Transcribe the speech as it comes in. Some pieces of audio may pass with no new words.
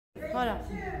Hold on.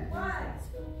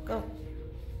 Go.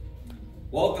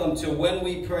 Welcome to When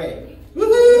We Pray.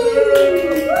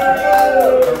 Woo-hoo!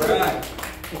 All right.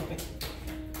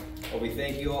 Well, we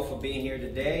thank you all for being here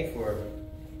today, for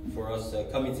us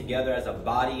coming together as a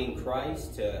body in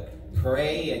Christ to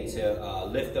pray and to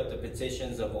lift up the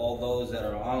petitions of all those that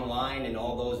are online and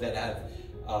all those that have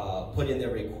put in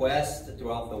their requests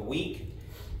throughout the week.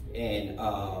 And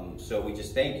so we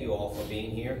just thank you all for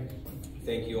being here.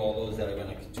 Thank you all those that are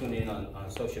going to tune in on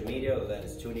social media, or that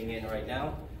is tuning in right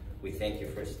now. We thank you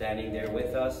for standing there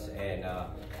with us, and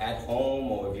at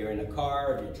home, or if you're in a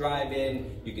car, if you're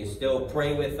driving, you can still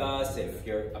pray with us. If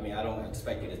you're, I don't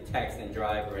expect you to text and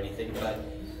drive or anything, but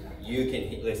you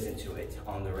can listen to it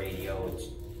on the radio,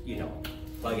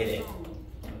 plug it in.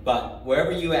 But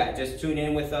wherever you at, just tune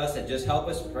in with us and just help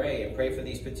us pray and pray for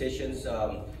these petitions,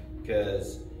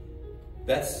 because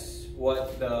that's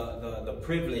what the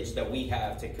privilege that we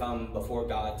have to come before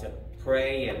God to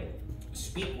pray and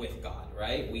speak with God,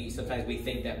 right? Sometimes we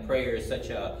think that prayer is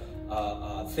such a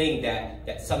thing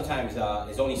that sometimes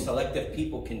is only selective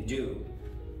people can do.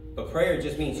 But prayer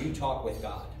just means you talk with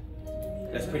God.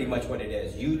 That's pretty much what it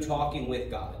is. You talking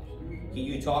with God.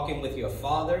 You talking with your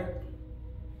Father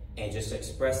and just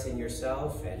expressing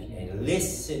yourself, and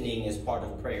listening is part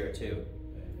of prayer too.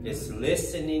 It's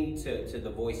listening to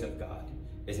the voice of God.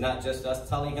 It's not just us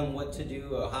telling him what to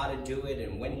do or how to do it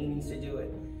and when he needs to do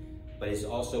it, but it's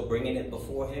also bringing it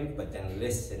before him, but then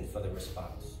listen for the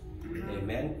response.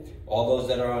 Amen. All those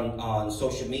that are on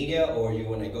social media, or you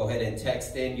want to go ahead and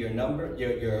text in your number,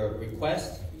 your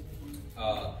request,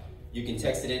 you can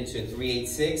text it into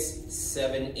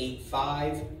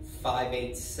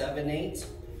 386-785-5878.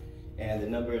 And the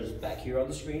number is back here on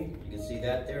the screen. You can see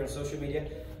that there on social media.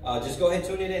 Just go ahead and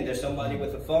tune it in. There's somebody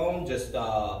with a phone. Just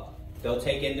they'll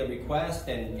take in the request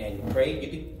and pray. You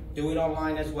can do it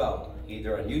online as well,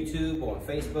 either on YouTube or on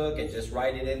Facebook, and just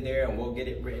write it in there, and we'll get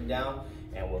it written down,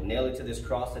 and we'll nail it to this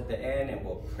cross at the end, and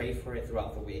we'll pray for it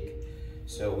throughout the week.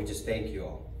 So we just thank you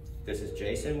all. This is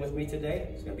Jason with me today.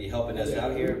 He's going to be helping us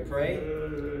out here and pray.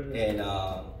 And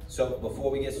so before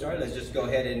we get started, let's just go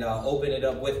ahead and open it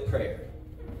up with prayer.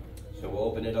 So we'll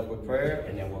open it up with prayer,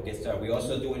 and then we'll get started. We're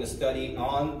also doing a study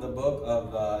on the book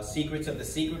of Secrets of the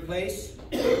Secret Place.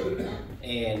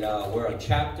 And we're on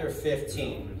chapter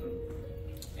 15.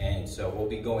 And so we'll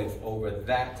be going over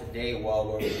that today while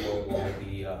we'll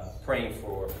be praying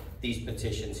for these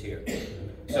petitions here.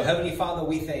 So Heavenly Father,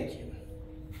 we thank you.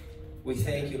 We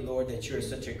thank you, Lord, that you're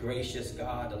such a gracious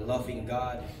God, a loving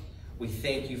God. We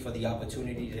thank you for the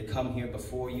opportunity to come here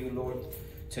before you, Lord.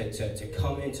 To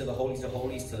come into the holies of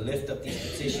holies, to lift up these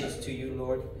petitions to you,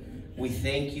 Lord. We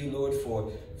thank you, Lord, for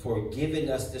giving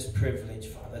us this privilege,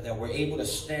 Father, that we're able to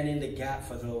stand in the gap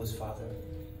for those, Father.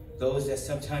 Those that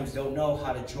sometimes don't know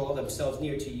how to draw themselves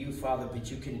near to you, Father,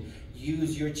 but you can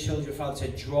use your children, Father,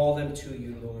 to draw them to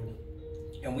you, Lord.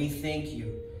 And we thank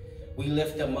you. We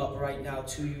lift them up right now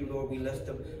to you, Lord. We lift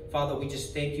them. Father, we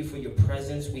just thank you for your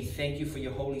presence. We thank you for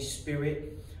your Holy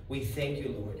Spirit. We thank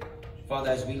you, Lord.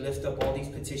 Father, as we lift up all these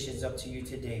petitions up to you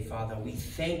today, Father, we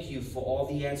thank you for all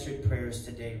the answered prayers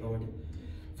today, Lord.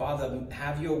 Father,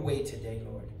 have your way today,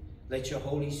 Lord. Let your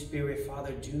Holy Spirit,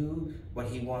 Father, do what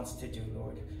he wants to do,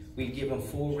 Lord. We give him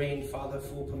full reign, Father,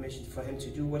 full permission for him to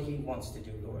do what he wants to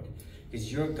do, Lord.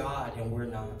 Because you're God and we're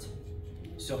not.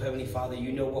 So, Heavenly Father,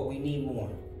 you know what we need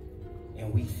more.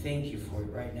 And we thank you for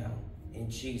it right now. In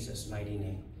Jesus' mighty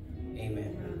name,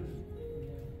 amen.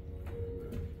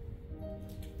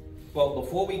 Well,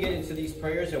 before we get into these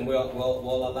prayers, and we'll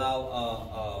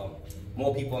allow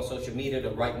more people on social media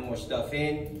to write more stuff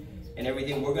in and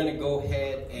everything, we're going to go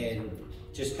ahead and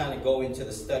just kind of go into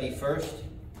the study first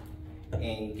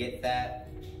and get that,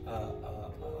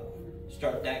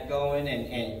 start that going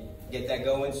and get that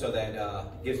going, so that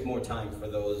gives more time for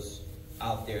those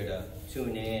out there to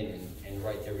tune in and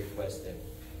write their request in.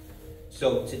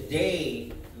 So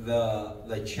today,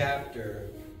 the chapter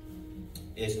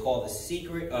is called The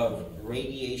Secret of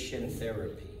Radiation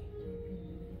Therapy.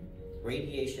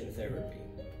 Radiation therapy.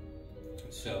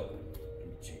 So, let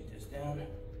me change this down.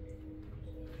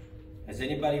 Has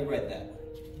anybody read that one?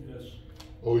 Yes.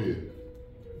 Oh, yeah.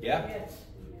 Yeah? Yes.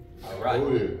 All right.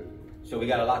 Oh, yeah. So we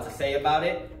got a lot to say about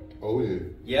it? Oh, yeah.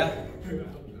 Yeah?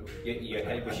 Your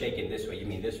head was shaking this way. You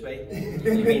mean this way?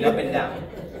 You mean up and down?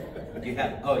 You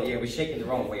have, oh yeah, we're shaking the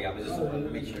wrong way. I was just wanting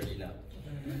to make sure you know.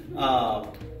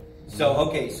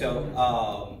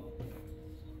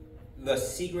 The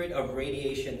secret of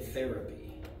radiation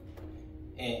therapy.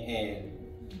 And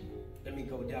let me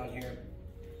go down here.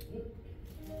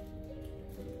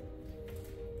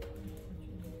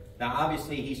 Now,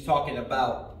 obviously, he's talking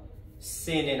about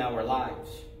sin in our lives.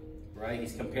 right?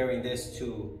 He's comparing this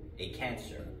to a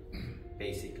cancer,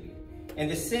 basically. And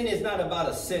the sin is not about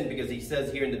a sin, because he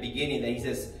says here in the beginning that he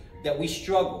says that we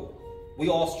struggle. We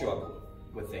all struggle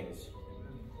with things.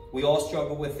 We all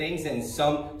struggle with things, and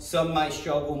some might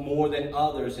struggle more than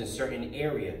others in certain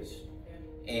areas.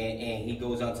 And he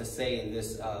goes on to say in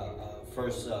this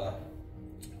first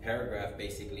paragraph,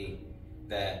 basically,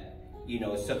 that, you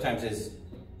know, sometimes it's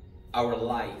our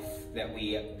life that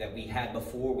we had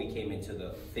before we came into the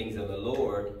things of the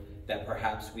Lord, that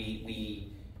perhaps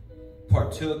we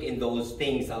partook in those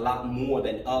things a lot more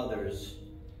than others.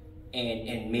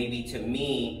 And maybe to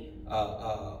me,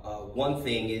 one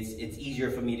thing is it's easier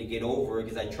for me to get over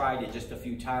because I tried it just a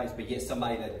few times, but yet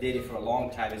somebody that did it for a long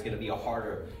time is going to be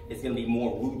it's going to be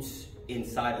more roots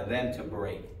inside of them to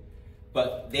break.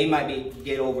 But they might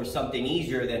get over something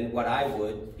easier than what I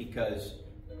would, because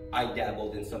I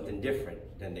dabbled in something different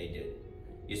than they did.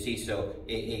 You see, so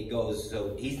it goes,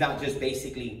 so he's not just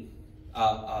basically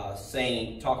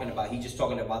he's just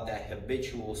talking about that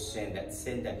habitual sin, that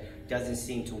sin that doesn't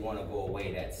seem to want to go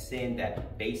away, that sin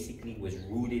that basically was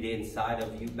rooted inside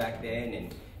of you back then,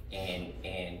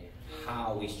 and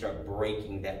how we start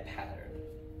breaking that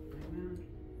pattern.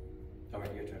 All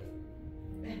right, your turn.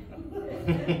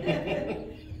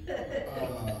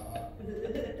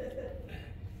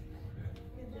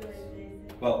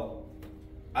 Well,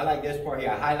 I like this part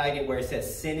here. I highlighted where it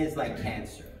says sin is like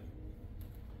cancer.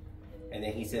 And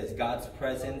then he says God's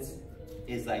presence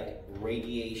is like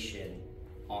radiation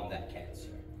on that cancer.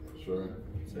 Sure.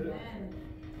 Amen.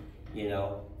 You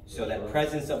know, so that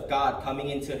presence of God coming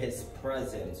into his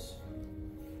presence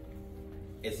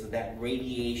is that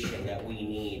radiation that we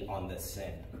need on the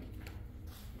sin.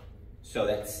 So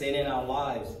that sin in our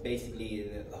lives, basically,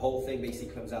 the whole thing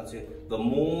basically comes down to the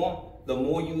more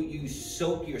you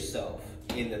soak yourself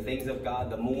in the things of God,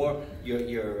 the more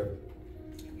you're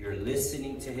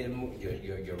listening to him,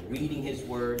 you're reading his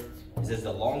word. It says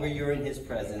the longer you're in his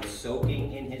presence,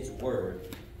 soaking in his word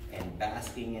and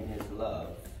basking in his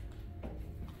love,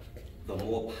 the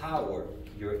more power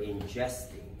you're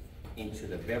ingesting into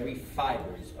the very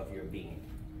fibers of your being.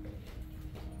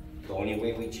 The only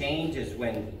way we change is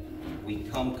when we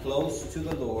come close to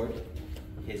the Lord.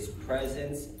 His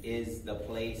presence is the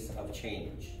place of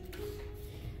change.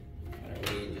 I'm going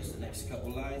to read just the next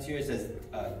couple lines here. It says,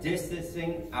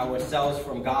 distancing ourselves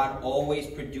from God always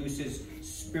produces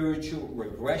spiritual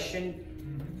regression.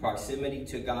 Proximity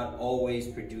to God always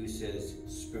produces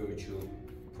spiritual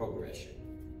progression.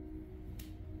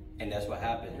 And that's what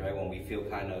happens, right? When we feel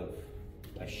kind of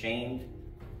ashamed,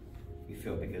 we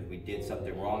feel because we did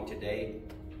something wrong today,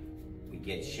 we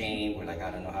get shamed. We're like,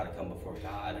 I don't know how to come before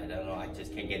God. I don't know. I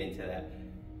just can't get into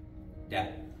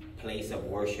that place of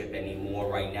worship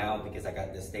anymore right now because I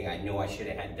got this thing. I know I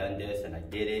shouldn't have done this, and I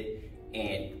did it.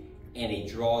 And it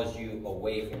draws you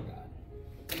away from God.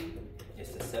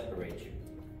 It's to separate you.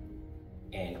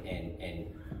 And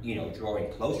you know,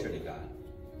 drawing closer to God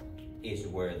is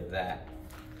where that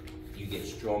you get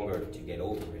stronger to get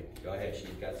over it. Go ahead, she's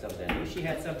got something. I knew she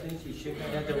had something. She shook her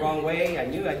head the wrong way. I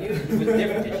knew it was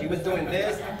different. She was doing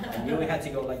this. I knew it had to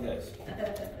go like this.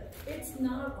 It's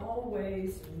not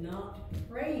always not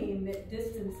praying that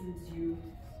distances you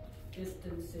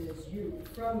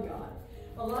from God.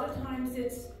 A lot of times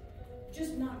it's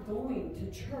just not going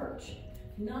to church,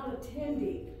 not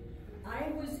attending.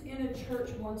 I was in a church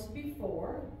once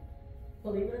before,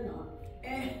 believe it or not,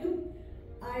 and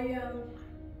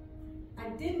I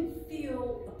didn't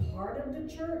feel a part of the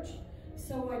church,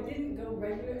 so I didn't go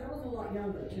regularly. I was a lot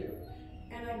younger too,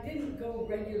 and I didn't go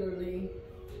regularly.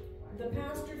 The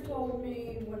pastor told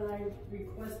me when I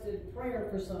requested prayer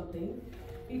for something,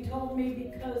 he told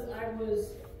me because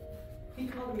he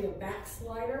called me a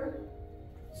backslider,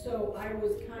 so I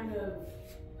was kind of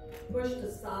pushed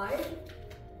aside,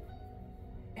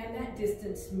 and that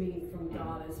distanced me from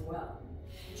God as well.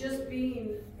 Just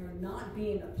being or not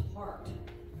being a part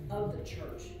of the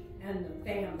church and the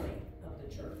family of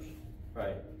the church.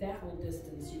 Right. That will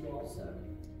distance you also.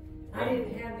 I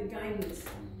didn't have the guidance,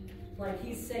 like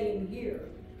he's saying here,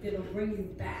 that'll bring you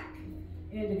back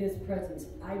into his presence.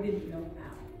 I didn't know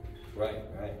how. Right.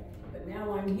 But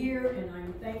now I'm here, and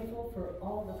I'm thankful for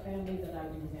all the family that I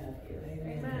do have here.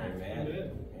 Amen.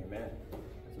 Amen.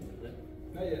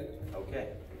 Not yet. Okay.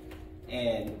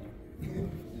 And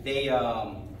they,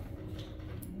 I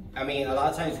mean, a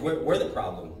lot of times we're the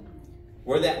problem.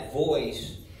 We're that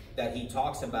voice that he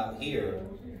talks about here,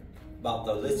 about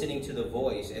the listening to the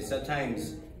voice. And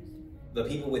sometimes the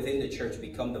people within the church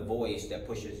become the voice that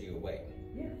pushes you away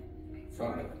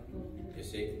from it. You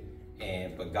see?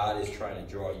 But God is trying to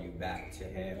draw you back to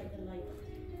him.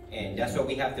 And that's what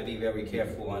we have to be very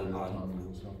careful on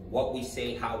what we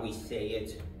say, how we say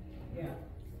it. Yeah.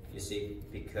 You see,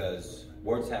 because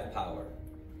words have power.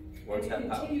 Words have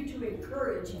power. Continue to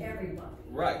encourage everyone.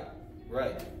 Right,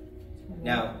 right.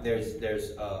 Now, there's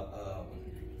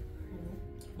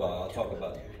well, I'll talk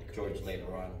about George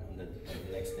later on the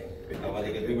next thing. I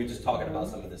think we were just talking about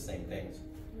some of the same things.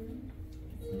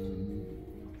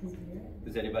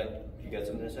 Does anybody, you got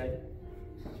something to say?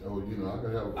 Oh, you know, I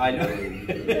can have. I know.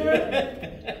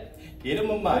 Get him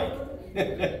a mic.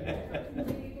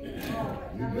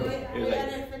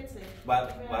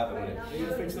 What happened with it? You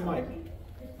gotta fix the mic.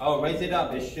 Oh, raise it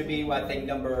up. It should be, I think,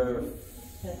 number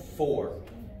 4.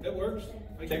 That works.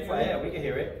 Check for, yeah, we can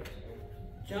hear it.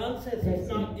 John says he's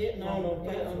not getting on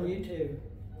YouTube.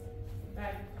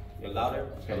 You're louder.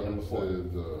 Okay, number 4.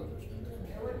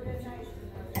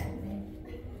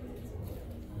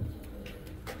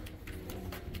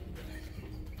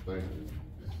 Thank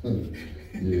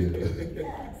you.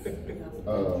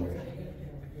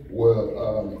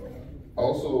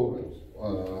 Also, I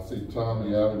see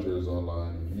Tommy Avenger is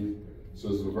online. He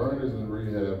says Laverne is in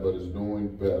rehab, but is doing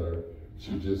better.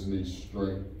 She just needs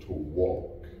strength to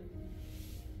walk.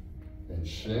 And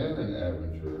Shannon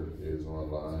Avenger is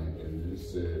online, and you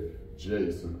said,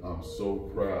 Jason, I'm so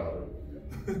proud of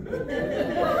you.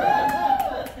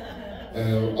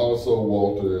 And also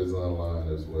Walter is online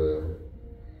as well.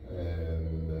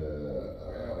 And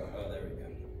there we go.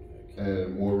 Okay.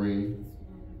 And Maureen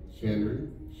Henry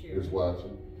is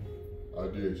watching. I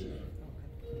did, Shannon.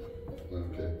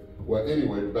 Okay. Well,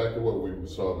 anyway, back to what we were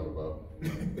talking about.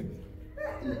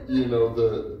 You know,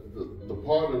 the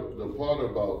part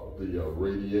about the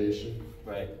radiation.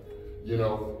 Right. You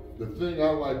know, the thing I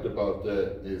liked about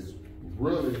that is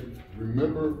really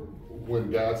remember when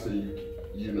God said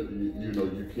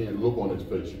you can't look on his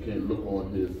face, you can't look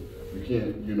on his, you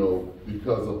can't, you know,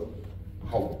 because of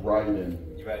how bright and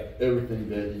everything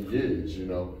that he is, you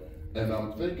know. And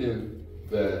I'm thinking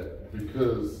that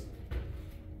because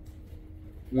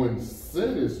when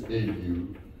sin is in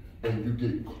you and you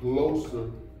get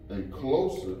closer and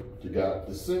closer to God,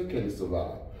 the sin can't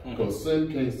survive. Because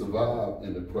sin can't survive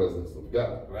in the presence of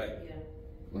God. Right.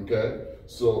 Yeah. Okay?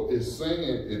 So it's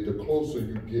saying the closer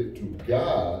you get to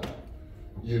God,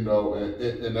 you know,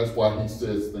 and that's why he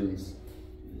says things,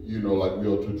 you know, like we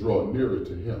ought to draw nearer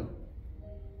to him.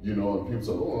 You know, and people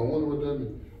say, oh, I wonder what that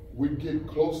means. We get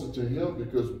closer to him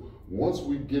because once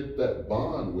we get that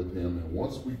bond with him and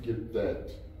once we get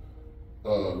that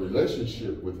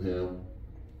relationship with him,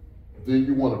 then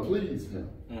you want to please him.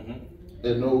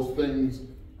 And those things,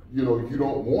 you know, you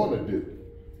don't want to do,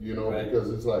 you know, because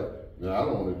it's like, now I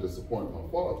don't want to disappoint my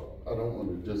Father. I don't want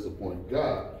to disappoint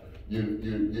God.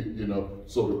 You know,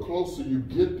 so the closer you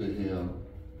get to him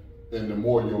and the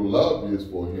more your love is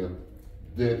for him,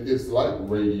 then it's like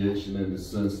radiation in the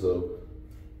sense of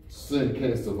sin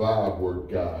can't survive where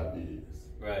God is.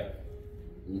 Right.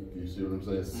 You see what I'm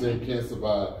saying? Sin can't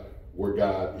survive where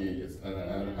God is.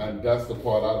 And that's the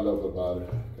part I love about it.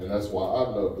 And that's why I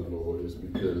love the Lord, is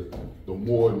because the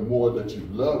more and more that you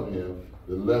love him,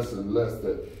 the less and less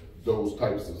that those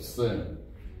types of sin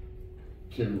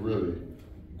can really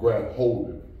grab hold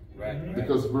of you. Right.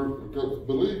 Because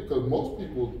most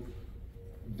people,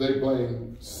 they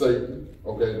blame Satan.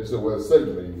 Okay, they say, well,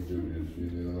 Satan made me do this, you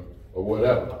know, or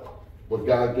whatever. But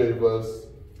God gave us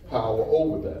power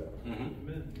over that.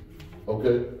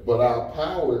 Okay, but our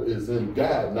power is in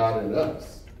God, not in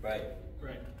us. Right.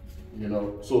 Right. You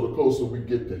know, so the closer we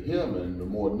get to him and the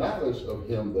more knowledge of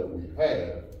him that we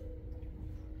have,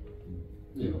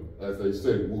 you know, as they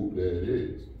say, whoop, there it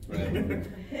is. Right.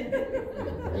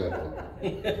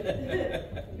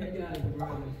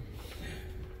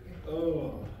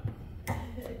 Oh.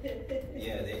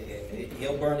 Yeah,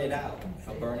 he'll burn it out.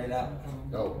 He'll burn it out.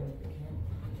 Oh.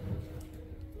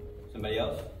 Somebody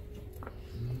else?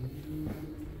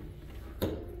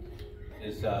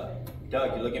 Is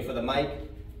Doug, you looking for the mic?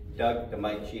 Doug, the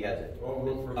mic, she has it.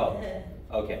 Oh,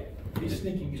 okay. He's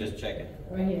sneaking. Just checking.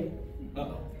 Right here.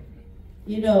 Uh-oh.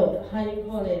 You know, how you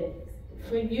call it,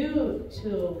 for you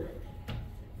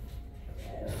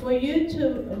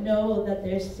to know that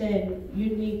there's sin,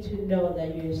 you need to know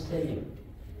that you're sinning,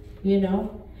 you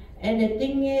know? And the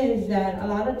thing is that a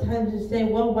lot of times you say,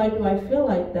 well, why do I feel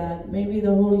like that? Maybe the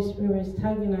Holy Spirit is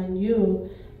tugging on you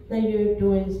that you're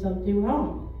doing something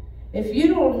wrong. If you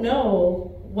don't know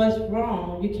what's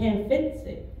wrong, you can't fix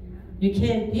it. You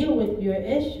can't deal with your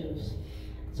issues.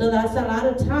 So that's a lot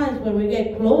of times when we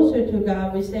get closer to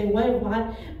God, we say, why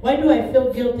do I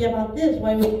feel guilty about this?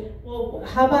 Well,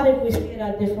 how about if we say it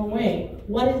a different way?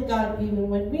 What is God dealing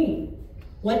with me?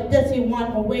 What does he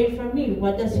want away from me?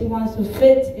 What does he want to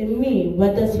fit in me?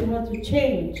 What does he want to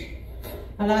change?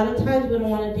 A lot of times we don't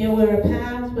want to deal with our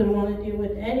past. We don't want to deal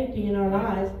with anything in our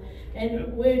lives.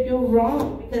 And we do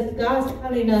wrong because God's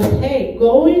telling us, hey,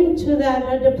 go into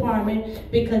that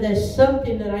department because there's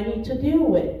something that I need to deal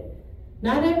with.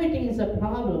 Not everything is a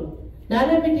problem. Not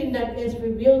everything that gets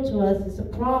revealed to us is a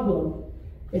problem.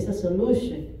 It's a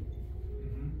solution.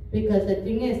 Because the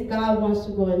thing is, God wants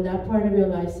to go in that part of your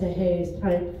life and say, hey, it's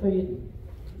time for you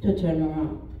to turn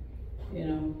around. You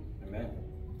know? Amen.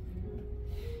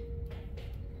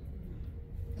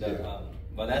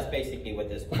 Well, that's basically what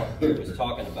this part here was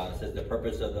talking about. It says the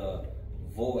purpose of the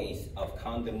voice of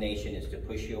condemnation is to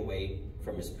push you away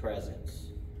from his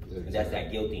presence. Exactly. And that's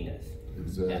that guiltiness.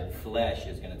 Exactly. That flesh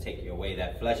is going to take you away.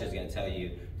 That flesh is going to tell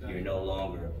you you're no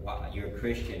longer, wow, you're a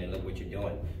Christian and look what you're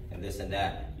doing. And this and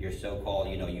that. You're so-called,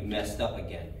 you know, you messed up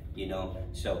again. You know,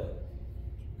 so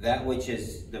that which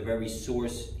is the very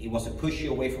source, he wants to push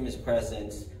you away from his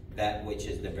presence, that which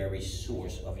is the very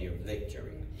source of your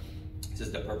victory. It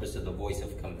says the purpose of the voice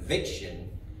of conviction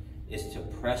is to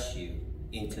press you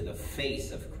into the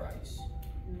face of Christ.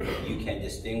 You can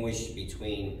distinguish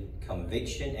between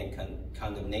conviction and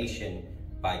condemnation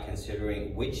by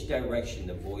considering which direction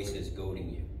the voice is goading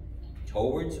you,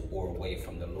 towards or away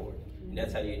from the Lord. And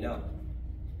that's how you know.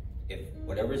 If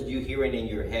whatever you hearing in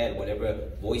your head,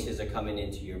 whatever voices are coming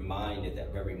into your mind at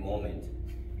that very moment,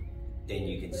 then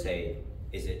you can say,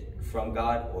 is it from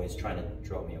God or is it trying to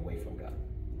draw me away from God?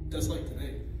 Just like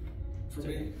today, for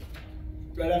me.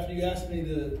 Right after you asked me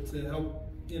to help,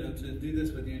 you know, to do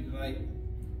this with you tonight,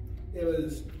 it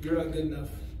was, you're not good enough.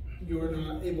 You're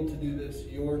not able to do this.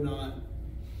 You're not,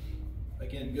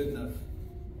 again, good enough.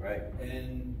 Right.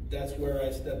 And that's where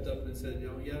I stepped up and said, you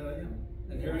know, yeah, I am.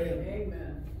 And here I am.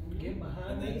 Amen. Get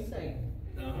behind me, Satan.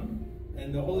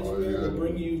 And the Holy Spirit will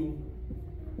bring you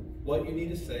what you need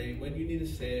to say, when you need to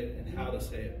say it, and how to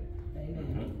say it.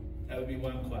 Amen. That would be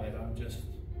why I'm quiet. I'm just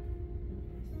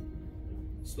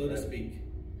slow to speak.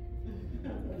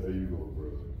 There you go,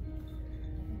 brother.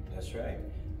 That's right.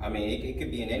 I mean, it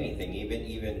could be in anything,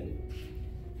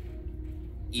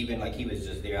 even like he was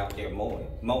just there out there mowing.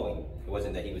 It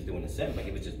wasn't that he was doing a sin, but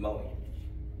he was just mowing.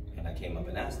 And I came up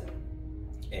and asked him.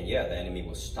 And yeah, the enemy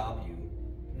will stop you.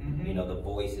 Mm-hmm. You know, the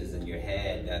voices in your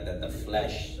head, the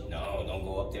flesh. No, don't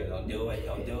go up there. Don't do it.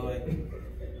 Don't do it.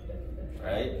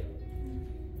 Right?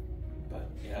 But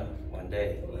yeah, one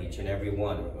day, each and every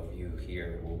one of you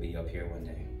here will be up here one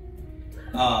day.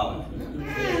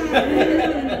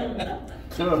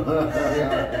 It's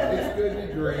good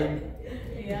to dream.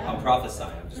 Yeah. I'm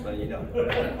prophesying. I'm just letting you know.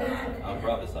 I'm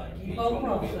prophesying. You both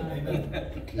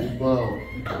prophesying. Keep on.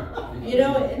 You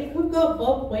know, and it could go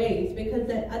both ways because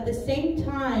at the same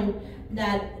time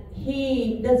that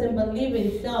he doesn't believe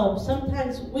in himself,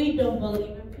 sometimes we don't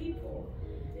believe in people.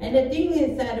 And the thing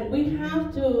is that we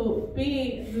have to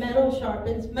be metal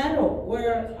sharpens metal.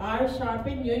 Where I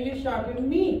sharpen you, you sharpen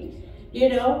me. You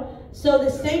know? So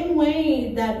the same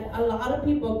way that a lot of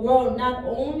people grow, not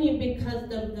only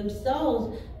because of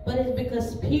themselves, but it's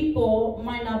because people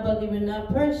might not believe in that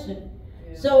person.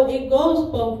 Yeah. So it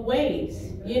goes both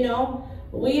ways, you know.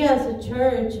 We as a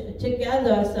church,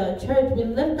 together as a church, we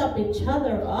lift up each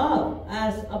other up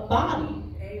as a body.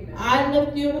 Amen. I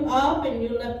lift you up and you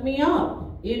lift me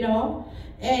up, you know.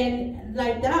 And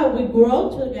like that, we grow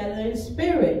together in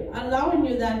spirit, allowing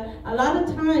you that a lot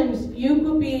of times you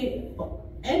could be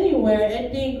anywhere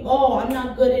and think, oh, I'm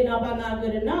not good enough, I'm not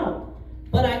good enough.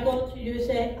 But I go to you and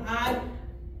say,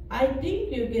 I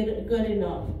think you get good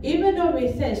enough. Even though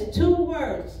he says 2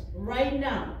 words right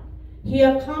now, he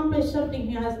accomplished something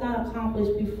he has not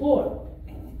accomplished before.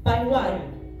 By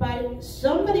what? By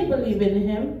somebody believing in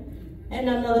him and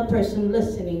another person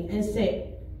listening and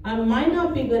say, I might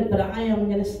not be good, but I am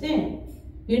going to stand.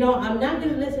 You know, I'm not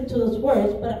going to listen to those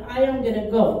words, but I am going to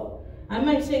go. I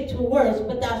might say 2 words,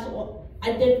 but that's all.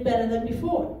 I did better than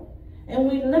before. And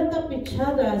we lift up each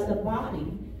other as a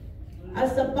body.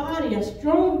 As a body, a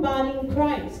strong body in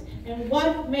Christ. And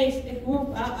what makes the group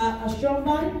a strong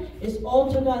body is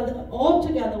all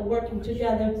together working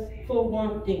together for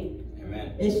one thing.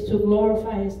 Amen. Is to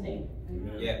glorify his name.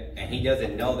 Yeah, and he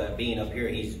doesn't know that being up here,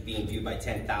 he's being viewed by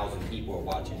 10,000 people are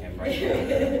watching him right now.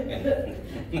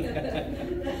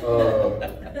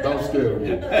 Don't scare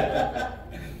me.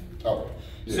 Oh.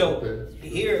 Yeah, so okay.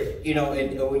 here, you know,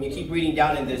 when you keep reading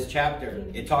down in this chapter,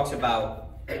 it talks about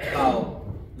how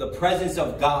the presence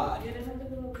of God,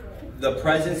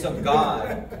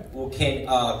 can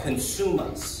consume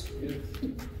us.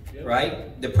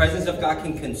 Right? The presence of God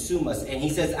can consume us. And he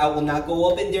says, I will not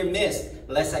go up in their midst,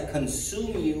 lest I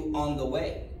consume you on the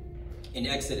way. in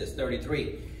Exodus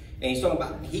 33. And he's talking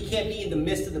about he can't be in the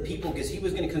midst of the people because he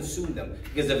was going to consume them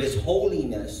because of his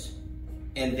holiness,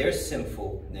 and their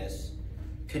sinfulness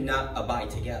could not abide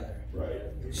together. Right.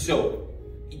 So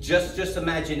just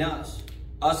imagine us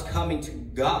coming to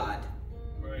God,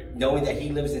 Right. knowing that he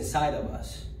lives inside of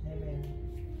us, Amen.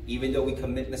 even though we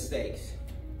commit mistakes.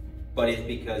 But it's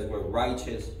because we're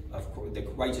righteous of the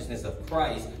righteousness of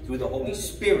Christ through the Holy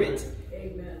Spirit.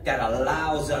 Amen. That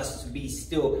allows us to be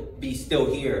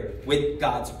still here with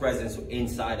God's presence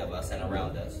inside of us and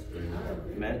around us.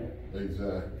 Amen.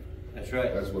 Exactly. That's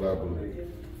right. That's what I believe.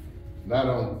 Not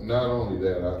only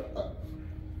that,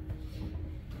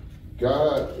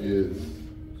 God is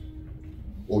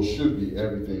or should be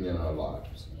everything in our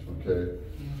lives. Okay.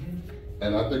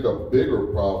 And I think a bigger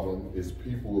problem is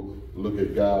people look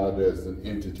at God as an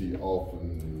entity off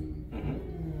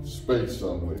in space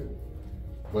somewhere.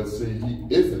 But see, he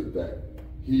isn't that.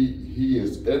 He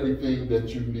is everything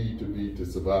that you need to be to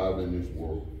survive in this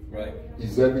world. Right.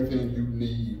 He's everything you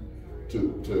need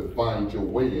to find your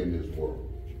way in this world.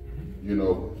 You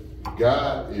know,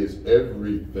 God is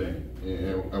everything.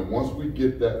 And once we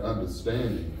get that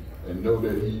understanding and know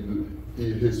that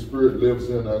his spirit lives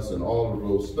in us and all of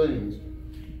those things,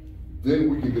 then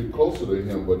we can get closer to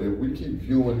him. But if we keep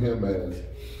viewing him as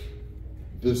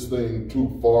this thing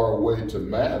too far away to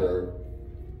matter,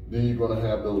 then you're going to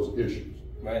have those issues.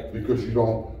 Right.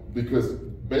 Because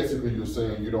basically you're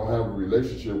saying you don't have a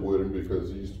relationship with him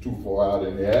because he's too far out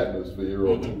in the atmosphere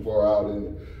or too far out in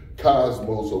the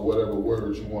cosmos or whatever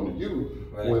words you want to use,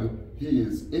 when he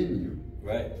is in you.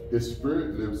 Right. His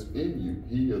spirit lives in you.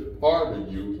 He is part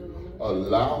of you.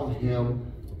 Allow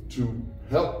him to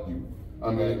help you.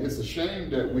 I mean, it's a shame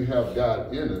that we have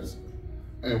God in us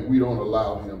and we don't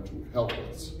allow him to help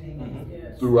us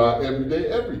through our every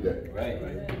day. Right.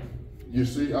 You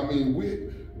see, I mean,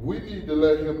 we need to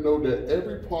let him know that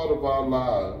every part of our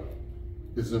life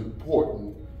is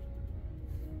important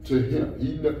to him.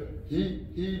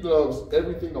 He loves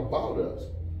everything about us.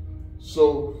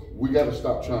 So we got to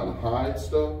stop trying to hide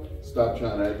stuff, stop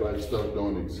trying to act like stuff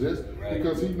don't exist,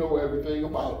 because he knows everything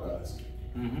about us.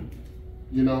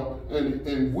 You know,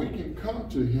 and we can come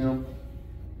to him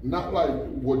not like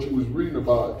what you was reading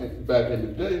about back in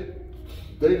the day.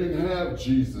 They didn't have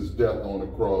Jesus' death on the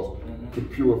cross to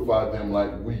purify them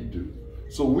like we do.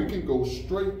 So we can go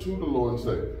straight to the Lord and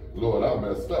say, Lord, I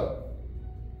messed up.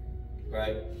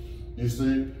 Right. You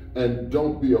see? And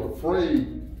don't be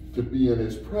afraid to be in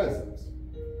his presence.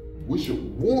 We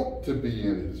should want to be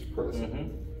in his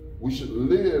presence. We should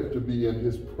live to be in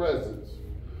his presence.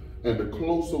 And the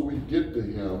closer we get to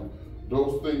him,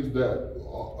 those things that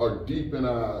are deep in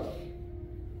us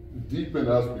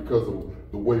because of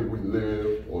the way we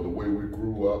live or the way we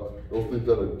grew up, those things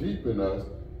that are deep in us,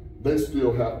 they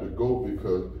still have to go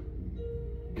because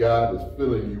God is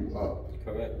filling you up.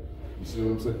 Correct. You see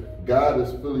what I'm saying? God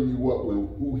is filling you up with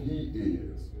who he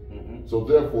is. So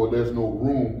therefore, there's no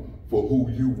room for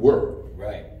who you were.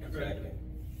 Right. Exactly.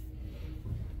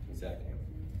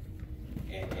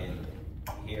 And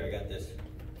here I got this.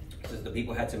 It says the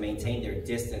people had to maintain their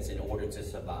distance in order to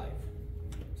survive.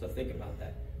 So think about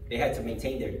that. They had to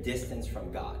maintain their distance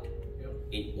from God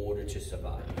in order to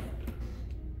survive.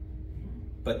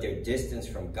 But their distance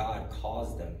from God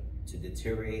caused them to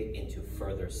deteriorate into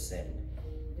further sin.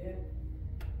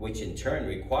 Which in turn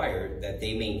required that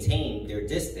they maintain their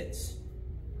distance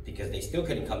because they still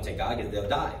couldn't come to God because they'll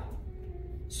die.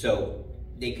 So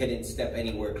they couldn't step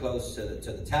anywhere close to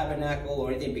the tabernacle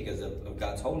or anything because of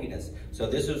God's holiness. So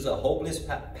this was a hopeless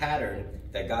pattern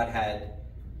that God had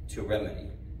to remedy.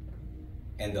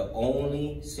 And the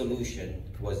only solution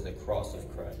was the cross of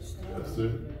Christ. That's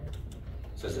it.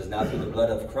 So it says, now through the blood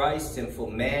of Christ, sinful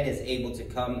man is able to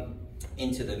come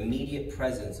into the immediate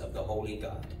presence of the holy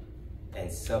God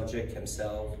and subject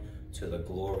himself to the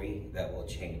glory that will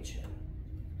change him.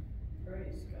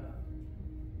 Praise God.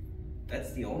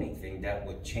 That's the only thing that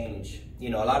would change. You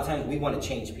know, a lot of times we want to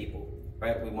change people,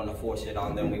 right? We want to force it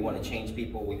on them. We want to change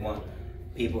people. We want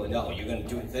people to know, you're going to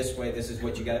do it this way. This is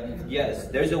what you got. Yes,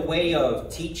 there's a way of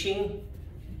teaching,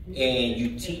 and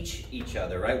you teach each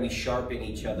other, right? We sharpen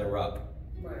each other up.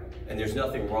 Right. And there's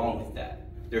nothing wrong with that.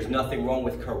 There's nothing wrong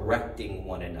with correcting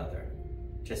one another.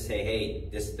 Just say, hey,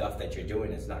 this stuff that you're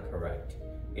doing is not correct.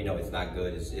 You know, it's not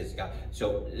good. It's God.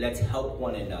 So let's help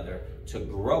one another to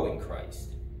grow in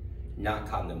Christ. Not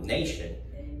condemnation,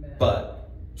 but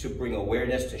to bring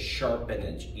awareness, to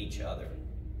sharpen each other.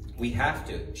 We have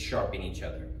to sharpen each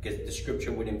other because the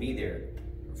scripture wouldn't be there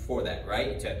for that,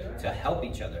 right? To help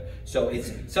each other. So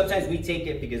it's sometimes we take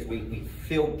it because we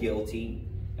feel guilty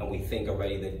and we think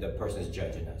already that the person's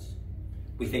judging us.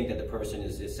 we think that the person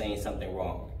is saying something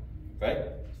wrong, right?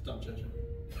 Stop judging.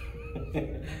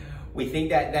 We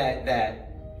think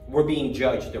that we're being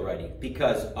judged already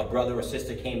because a brother or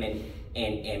sister came in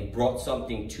and brought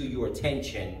something to your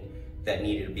attention that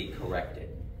needed to be corrected.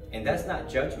 And that's not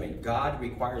judgment. God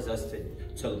requires us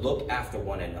to look after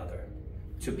one another,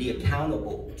 to be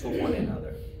accountable to one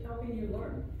another. How can you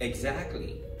learn?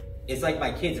 Exactly. It's like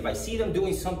my kids. If I see them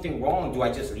doing something wrong, do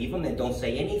I just leave them and don't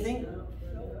say anything?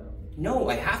 No,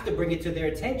 I have to bring it to their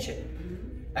attention.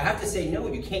 I have to say, no,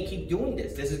 you can't keep doing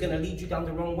this. This is going to lead you down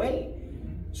the wrong way.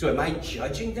 So am I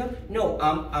judging them? No,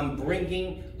 I'm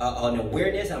bringing an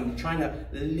awareness. I'm trying to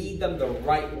lead them the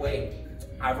right way.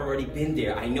 I've already been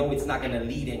there. I know it's not going to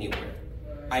lead anywhere.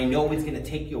 I know it's going to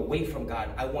take you away from God.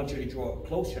 I want you to draw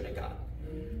closer to God.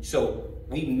 So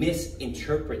we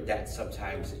misinterpret that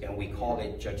sometimes and we call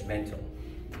it judgmental.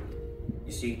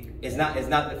 You see, it's not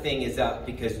the thing is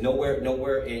because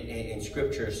nowhere in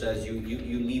Scripture says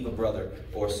you leave a brother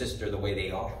or sister the way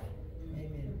they are.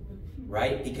 Amen.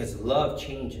 Right? Because love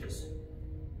changes.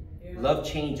 Yeah. Love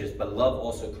changes, but love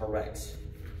also corrects.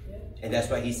 Yeah. And that's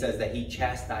why he says that he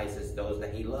chastises those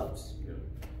that he loves. Yeah.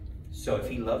 So if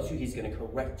he loves you, he's going to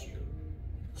correct you.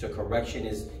 So correction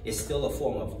is still a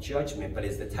form of judgment, but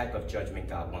it's the type of judgment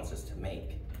God wants us to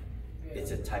make. Yeah.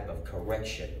 It's a type of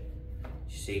correction.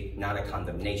 You see, not a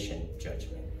condemnation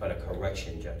judgment, but a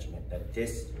correction judgment, that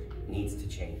this needs to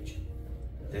change.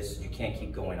 This, you can't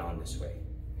keep going on this way.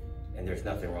 And there's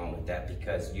nothing wrong with that,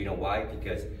 because you know why?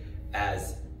 Because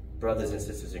as brothers and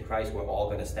sisters in Christ, we're all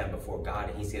going to stand before God,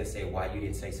 and he's going to say, why you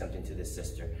didn't say something to this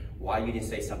sister? Why you didn't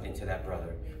say something to that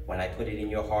brother? When I put it in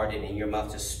your heart and in your mouth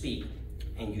to speak,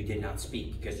 and you did not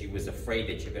speak because you was afraid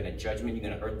that you're going to judge me, you're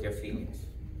going to hurt their feelings.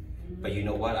 But you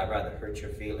know what? I'd rather hurt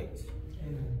your feelings.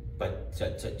 But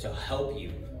to help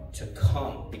you to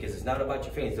come, because it's not about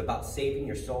your feelings, it's about saving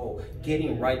your soul,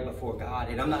 getting right before God.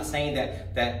 And I'm not saying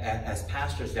that as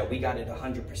pastors that we got it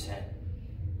 100%.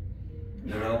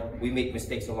 You know, we make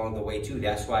mistakes along the way too.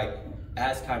 That's why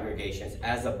as congregations,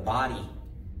 as a body,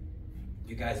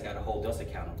 you guys got to hold us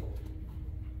accountable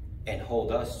and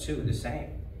hold us too the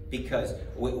same. Because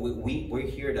we're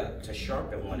here to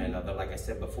sharpen one another, like I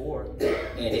said before,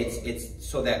 and it's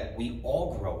so that we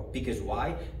all grow. Because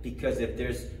why? Because if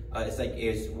there's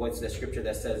what's the scripture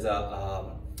that says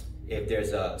if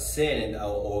there's a sin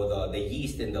or the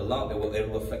yeast in the lump, it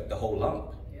will affect the whole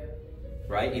lump,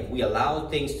 right? If we allow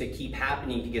things to keep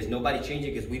happening because nobody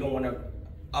changes, because we don't want to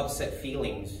upset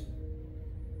feelings,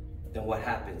 then what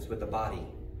happens with the body?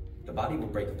 The body will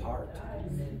break apart.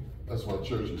 That's why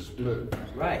churches split.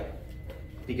 Right.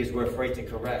 Because we're afraid to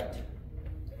correct.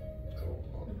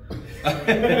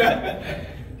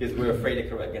 Because we're afraid to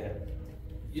correct. Go ahead.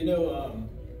 You know,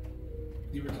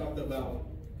 you were talking about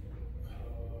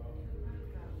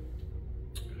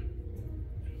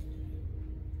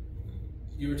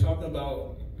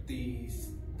the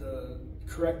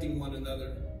correcting one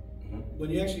another. Mm-hmm. When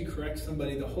you actually correct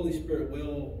somebody, the Holy Spirit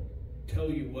will tell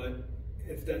you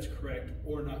if that's correct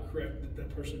or not correct that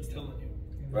person's telling you.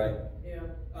 Right. Yeah.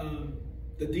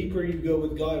 The deeper you go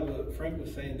with God, what Frank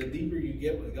was saying, the deeper you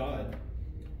get with God,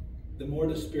 the more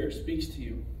the Spirit speaks to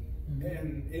you.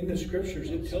 And in the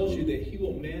scriptures, it tells you that he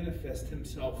will manifest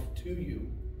himself to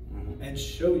you and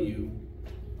show you.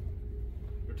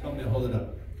 You're telling me to hold it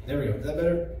up. There we go. Is that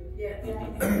better?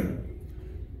 Yeah.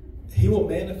 He will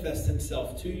manifest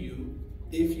himself to you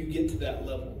if you get to that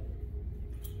level.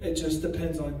 It just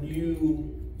depends on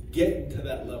you getting to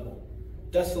that level.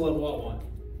 That's the level I want.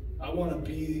 I want to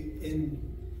be in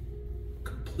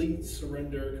complete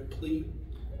surrender, complete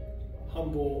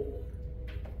humble,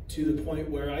 to the point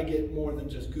where I get more than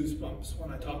just goosebumps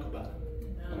when I talk about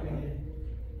it.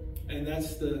 And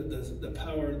that's the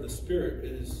power of the Spirit,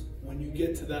 is when you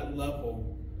get to that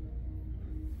level.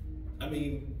 I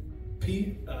mean,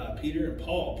 Peter and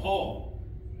Paul,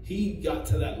 he got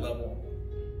to that level.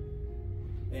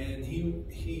 And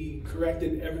he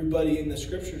corrected everybody in the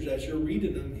scriptures. As you're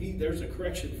reading them, there's a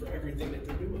correction for everything that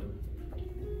they're doing.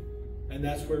 And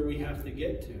that's where we have to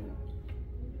get to.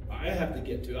 I have to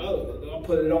get to. I'll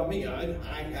put it on me. I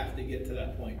have to get to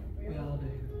that point. We all do.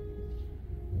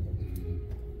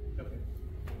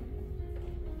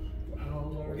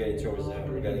 We're getting towards that.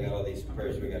 We got to get all these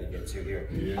prayers we got to get to here.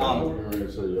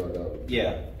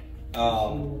 Yeah.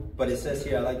 But it says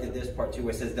here, I like this part too,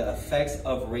 where it says the effects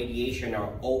of radiation are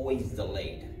always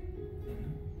delayed.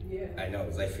 Yeah. I know,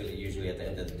 because I feel it usually at the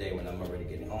end of the day when I'm already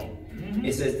getting home.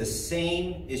 It says the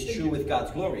same is true with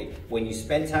God's glory. When you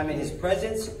spend time in his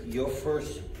presence, your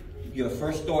first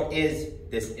thought is,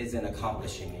 this isn't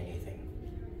accomplishing anything.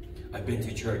 I've been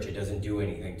to church, it doesn't do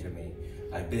anything to me.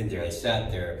 I've been there, I sat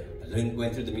there,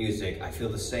 went through the music. I feel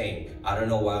the same. I don't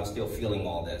know why I'm still feeling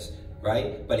all this,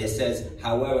 right? But it says,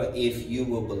 however, if you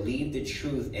will believe the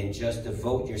truth and just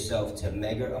devote yourself to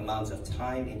mega amounts of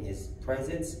time in his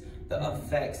presence, the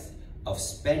effects of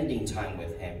spending time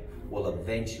with him will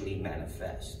eventually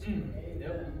manifest.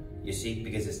 You see,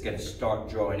 because it's going to start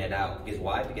drawing it out. Because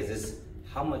why? Because it's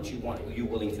how much you're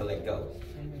willing to let go.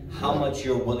 How much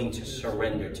you're willing to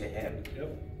surrender to him.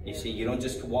 You see, you don't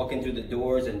just walk in through the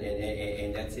doors and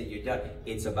that's it, you're done.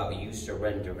 It's about you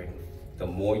surrendering. The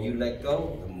more you let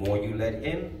go, the more you let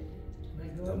him,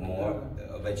 the more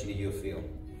eventually you'll feel.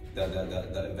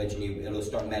 Eventually it'll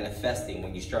start manifesting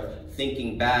when you start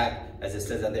thinking back, as it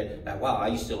says out there, like, wow, I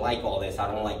used to like all this. I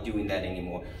don't like doing that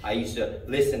anymore. I used to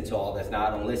listen to all this. Now I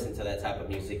don't listen to that type of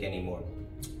music anymore.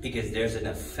 Because there's an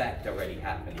effect already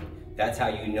happening. That's how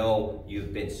you know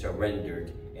you've been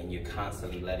surrendered and you're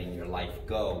constantly letting your life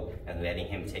go and letting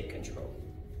him take control.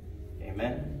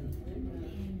 Amen?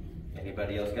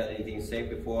 Anybody else got anything to say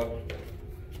before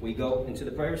we go into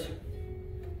the prayers?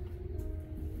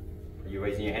 Are you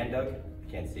raising your hand, Doug?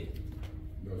 Can't see.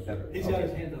 No, sir. He's got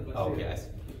his hand up. Okay, I see.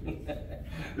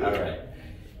 All right.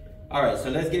 All right, so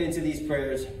let's get into these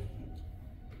prayers.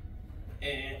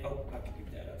 And, oh, I can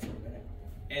keep that up for a minute.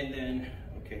 And then,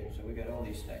 okay, so we got all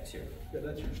these stacks here. Yeah,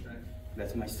 that's your stack.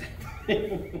 That's my stack. I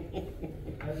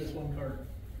have this one card.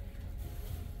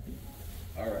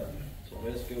 All right, so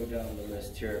let's go down the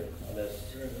list here.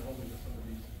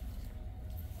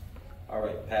 All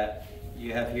right, Pat,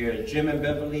 you have here Jim and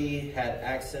Beverly had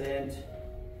accident.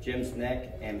 Jim's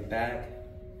neck and back.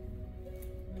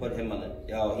 Put him on a,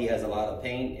 oh, he has a lot of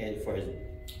pain for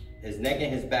his neck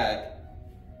and his back.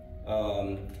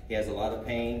 He has a lot of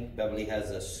pain. Beverly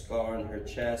has a scar on her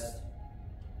chest.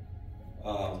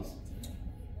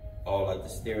 Oh, like the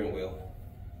steering wheel.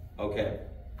 Okay.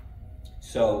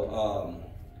 So,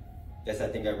 yes, I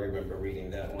think I remember reading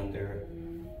that one there.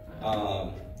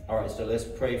 All right, so let's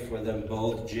pray for them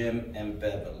both, Jim and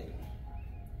Beverly.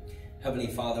 Heavenly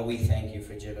Father, we thank you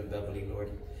for Jim and Beverly,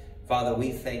 Lord. Father,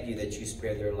 we thank you that you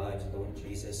spared their lives, Lord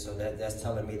Jesus. So that's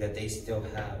telling me that they still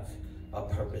have a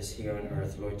purpose here on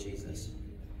earth, Lord Jesus.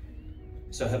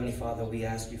 So Heavenly Father, we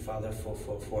ask you, Father,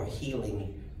 for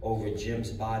healing over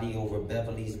Jim's body, over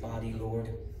Beverly's body, Lord.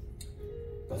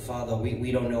 But Father,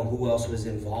 we don't know who else was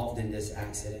involved in this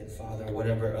accident, Father,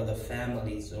 whatever other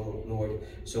families, oh Lord.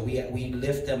 So we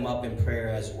lift them up in prayer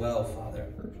as well,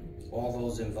 Father, all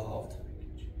those involved.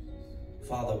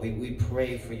 Father, we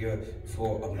pray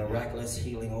for a miraculous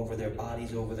healing over their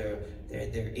bodies, over their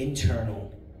internal,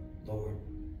 Lord.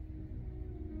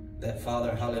 That,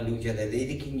 Father, hallelujah, that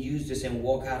they can use this and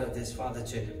walk out of this, Father,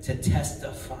 to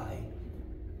testify.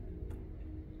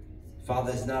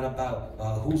 Father, it's not about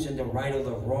who's in the right or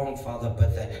the wrong, Father,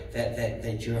 but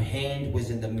that your hand was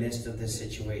in the midst of this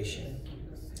situation.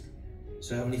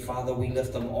 So, Heavenly Father, we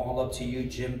lift them all up to you,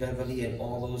 Jim, Beverly, and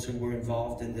all those who were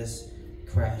involved in this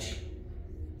crash,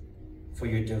 for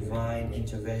your divine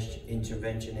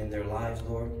intervention in their lives,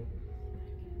 Lord.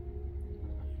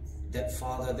 That,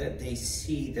 Father, that they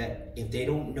see that if they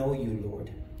don't know you,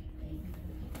 Lord,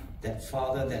 that,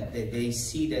 Father, that they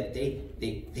see that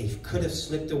they could have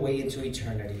slipped away into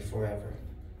eternity forever.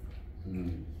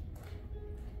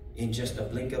 In just a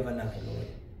blink of an eye, Lord.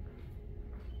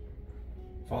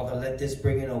 Father, let this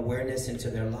bring an awareness into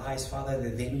their lives, Father,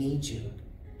 that they need you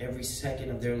every second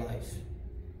of their life.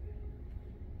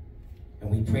 And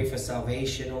we pray for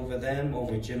salvation over them,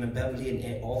 over Jim and Beverly,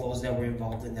 and all those that were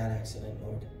involved in that accident,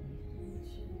 Lord.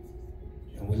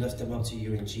 And we lift them up to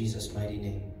you in Jesus' mighty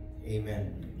name.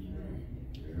 Amen.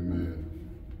 Amen.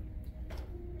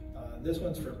 This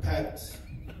one's for Pat's.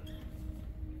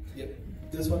 Yep.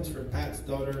 This one's for Pat's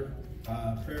daughter.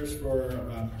 Prayers for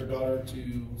her daughter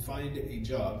to find a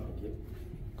job,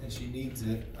 and she needs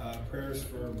it. Prayers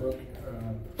for her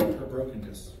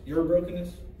brokenness. Your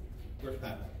brokenness? Where's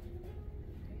Pat?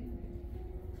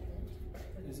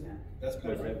 That's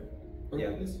Pat, right?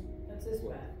 Brokenness? That's his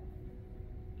bad.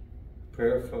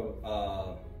 Prayer for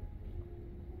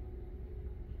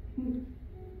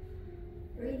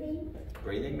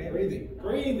breathing, maybe?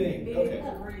 Breathing. Okay.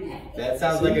 That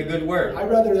sounds like a good word. I'd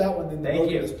rather that one than the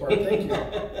Thank you. brokenness part. Thank you.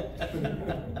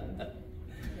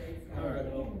 All right.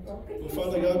 Well,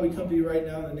 Father God, we come to you right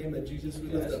now in the name of Jesus. We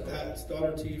lift up Pat's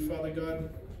daughter to you, Father God.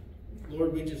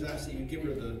 Lord, we just ask that you give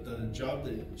her the job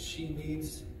that she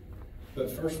needs. But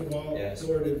first of all,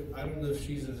 Lord, I don't know if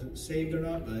she's saved or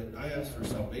not, but I ask for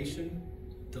salvation,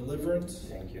 deliverance.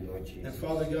 Thank you, Lord Jesus. And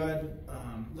Father God,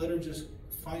 let her just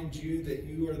find you, that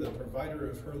you are the provider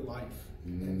of her life,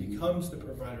 and becomes the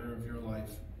provider of your life.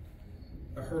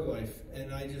 her life.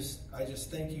 And I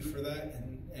just thank you for that.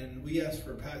 And we ask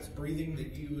for Pat's breathing,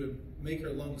 that you would make her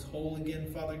lungs whole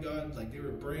again, Father God, like they were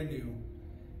brand new,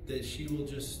 that she will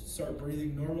just start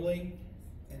breathing normally,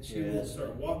 and she will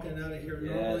start walking out of here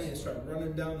normally and start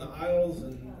running down the aisles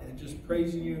and just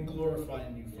praising you and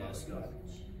glorifying you, Father God.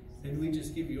 And we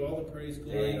just give you all the praise,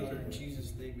 glory, and honor in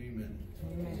Jesus' name, amen.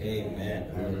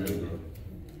 Amen. Hallelujah.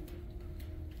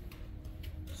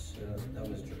 So that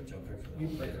was George. I'll pray for that. You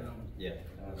pray for them. Yeah,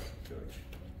 that was George.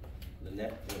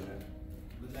 Lynette?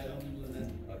 Lynette, I'll do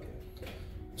Lynette. Okay.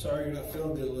 Sorry you're not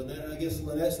feeling good, Lynette. I guess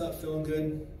Lynette's not feeling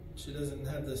good. She doesn't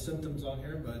have the symptoms on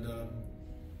here, but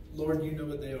Lord, you know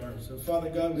what they are. So Father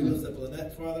God, we lift up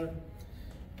Lynette, Father.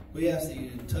 We ask that you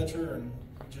touch her and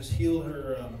just heal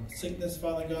her sickness,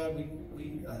 Father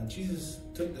God. Jesus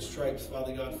took the stripes,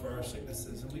 Father God, for our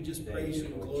sicknesses, and we just praise you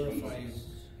and glorify you.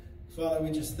 Father,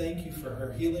 we just thank you for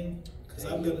her healing, because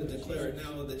I'm going to declare it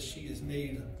now that she is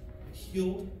made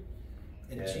healed.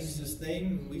 In Jesus'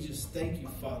 name, we just thank you,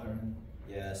 Father.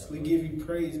 Yes. We give you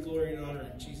praise, glory, and honor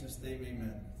in Jesus' name,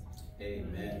 amen.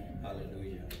 Amen.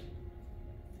 Hallelujah.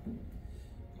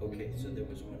 Okay, so there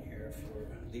was one here for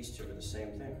these two are the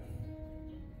same thing.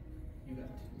 You got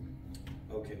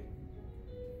it. Okay.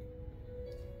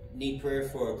 Need prayer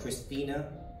for Christina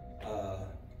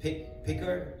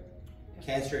Pickard.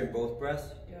 Cancer in both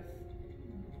breasts? Yes.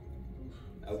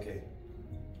 Okay.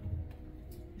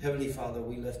 Heavenly Father,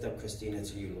 we lift up Christina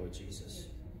to you, Lord Jesus.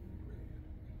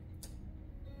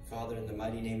 Father, in the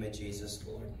mighty name of Jesus,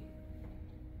 Lord,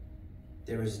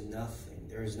 there is nothing,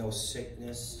 there is no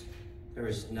sickness, there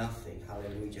is nothing,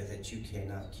 hallelujah, that you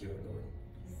cannot cure, Lord,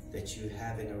 that you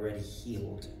haven't already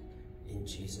healed in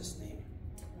Jesus' name.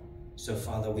 So,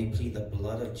 Father, we plead the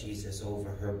blood of Jesus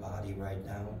over her body right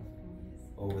now,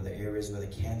 over the areas where the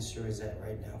cancer is at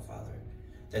right now, Father,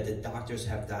 that the doctors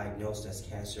have diagnosed as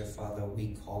cancer. Father,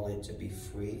 we call it to be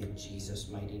free in Jesus'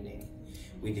 mighty name.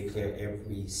 We declare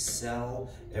every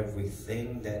cell,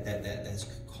 everything that's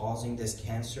causing this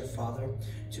cancer, Father,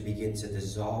 to begin to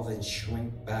dissolve and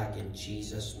shrink back in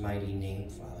Jesus' mighty name,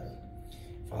 Father.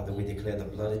 Father, we declare the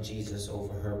blood of Jesus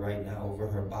over her right now, over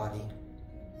her body.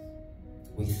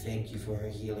 We thank you for her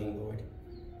healing, Lord.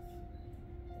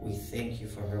 We thank you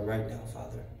for her right now,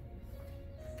 Father.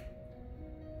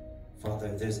 Father,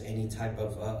 if there's any type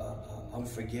of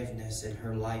unforgiveness in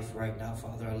her life right now,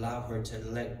 Father, allow her to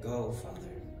let go, Father.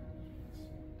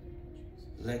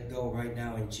 Let go right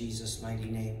now in Jesus'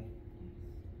 mighty name.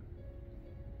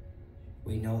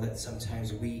 We know that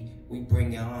sometimes we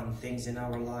bring on things in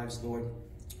our lives, Lord,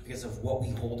 because of what we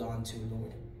hold on to,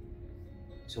 Lord.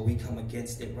 So we come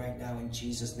against it right now in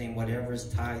Jesus' name. Whatever is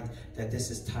tied, that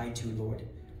this is tied to, Lord,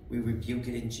 we rebuke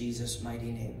it in Jesus'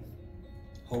 mighty name.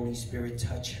 Holy Spirit,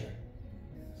 touch her.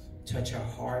 Touch her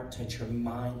heart, touch her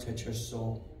mind, touch her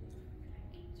soul.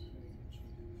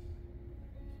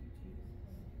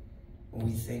 And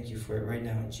we thank you for it right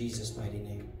now in Jesus' mighty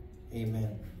name.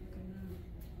 Amen.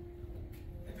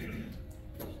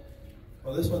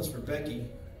 Well, this one's for Becky.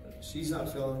 She's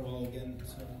not feeling well again,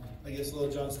 so I guess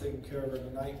Little John's taking care of her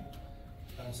tonight.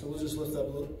 So we'll just lift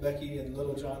up Becky and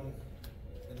Little John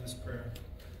in this prayer.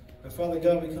 And Father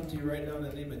God, we come to you right now in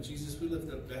the name of Jesus. We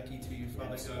lift up Becky to you,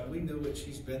 Father God. We know what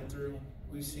she's been through.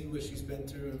 We've seen what she's been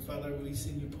through. And Father, we've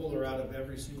seen you pull her out of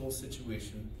every single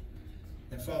situation.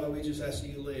 And Father, we just ask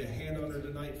you to lay a hand on her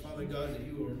tonight, Father God, that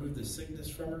you will remove the sickness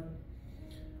from her.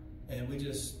 And we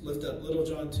just lift up Little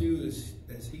John too, as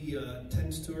he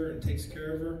tends to her and takes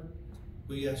care of her.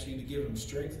 We ask you to give him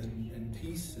strength and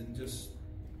peace and just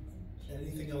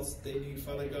anything else that they need,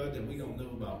 Father God, that we don't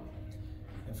know about.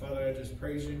 And Father, I just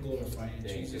praise you and glorify you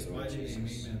in Jesus' mighty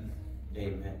name.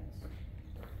 Amen. Amen.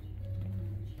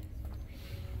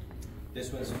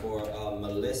 This one's for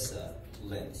Melissa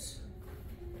Lentz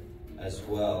as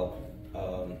well,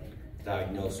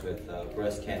 diagnosed with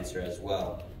breast cancer as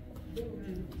well.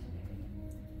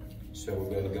 So we're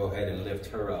going to go ahead and lift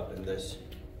her up in this.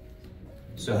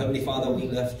 So Heavenly Father, we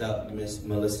lift up Miss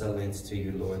Melissa Lentz to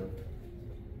you, Lord.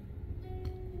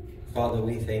 Father,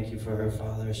 we thank you for her,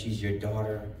 Father. She's your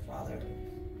daughter, Father.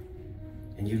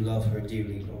 And you love her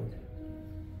dearly, Lord.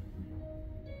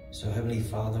 So Heavenly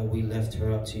Father, we lift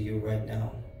her up to you right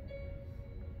now.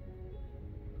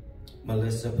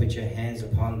 Melissa, put your hands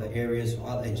upon the areas,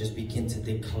 Father, and just begin to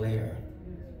declare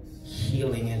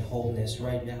healing and wholeness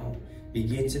right now.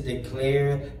 Begin to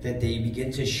declare that they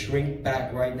begin to shrink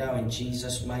back right now in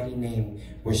Jesus' mighty name.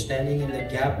 We're standing in the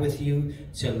gap with you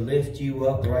to lift you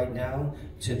up right now,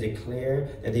 to declare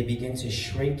that they begin to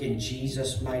shrink in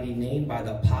Jesus' mighty name by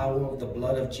the power of the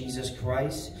blood of Jesus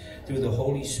Christ, through the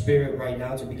Holy Spirit right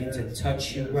now, to begin to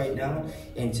touch you right now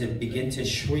and to begin to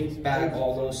shrink back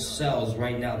all those cells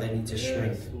right now that need to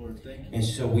shrink. And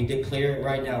so we declare it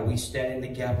right now. We stand in the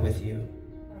gap with you.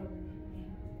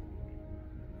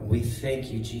 And we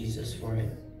thank you, Jesus, for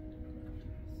it.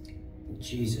 In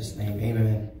Jesus' name,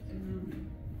 amen.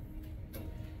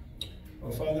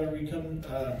 Well, Father, we come,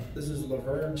 this is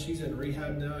Laverne. She's in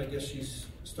rehab now. I guess she's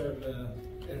starting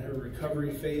in her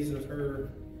recovery phase of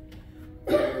her,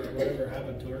 whatever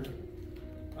happened to her.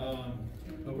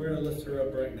 But we're going to lift her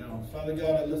up right now. Father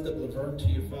God, I lift up Laverne to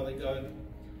you, Father God.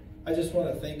 I just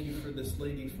want to thank you for this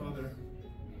lady, Father,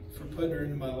 for putting her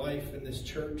into my life in this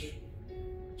church.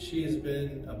 She has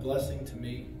been a blessing to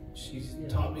me. She's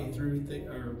taught me through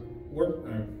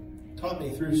taught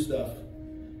me through stuff,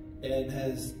 and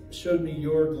has showed me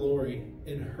your glory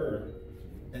in her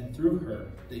and through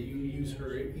her, that you use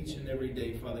her each and every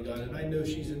day, Father God. And I know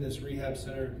she's in this rehab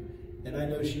center, and I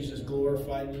know she's just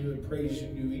glorifying you and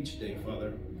praising you each day,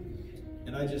 Father.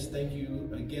 And I just thank you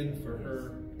again for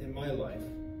her in my life.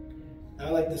 I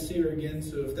like to see her again,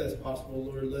 so if that's possible,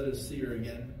 Lord, let us see her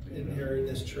again in here in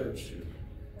this church.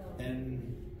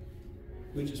 And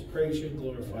we just praise you and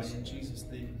glorify you in Jesus'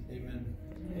 name. Amen.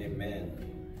 Amen.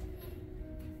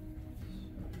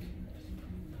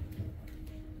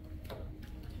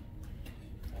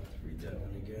 Let's read that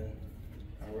one again.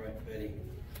 All right, Betty.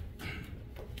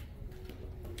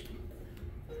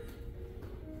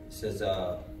 It says,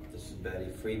 this is Betty,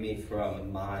 free me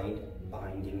from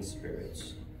mind-binding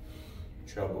spirits,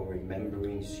 trouble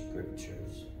remembering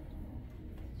scriptures.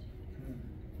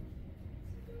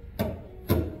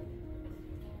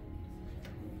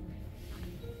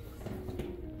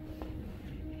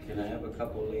 Can I have a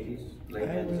couple ladies lay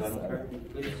hands on her,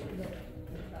 please?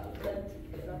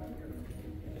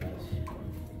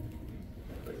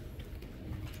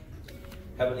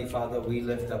 Heavenly Father, we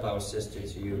lift up our sister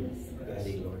to you,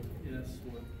 Betty, Lord. Yes,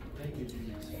 Lord. Thank you,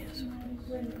 Jesus.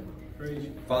 Praise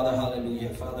you. Father,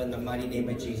 hallelujah. Father, in the mighty name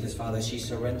of Jesus, Father, she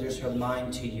surrenders her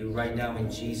mind to you right now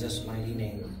in Jesus' mighty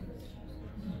name.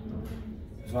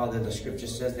 Father, the scripture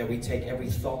says that we take every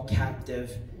thought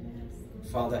captive.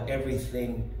 Father,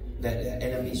 everything that the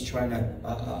enemy's trying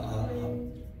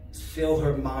to fill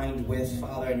her mind with,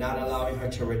 Father, not allowing her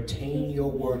to retain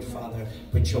your word, Father,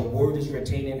 but your word is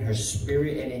retained in her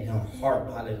spirit and in her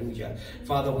heart. Hallelujah.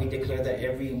 Father, we declare that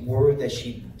every word that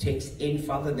she takes in,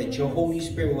 Father, that your Holy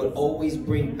Spirit will always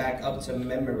bring back up to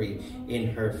memory in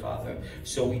her, Father.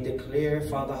 So we declare,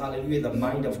 Father, hallelujah, the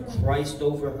mind of Christ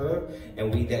over her,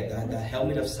 and we that the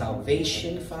helmet of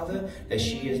salvation, Father, that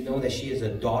she is known that she is a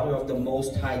daughter of the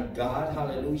Most High God.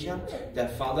 Hallelujah.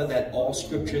 That, Father, that all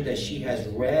scripture that she has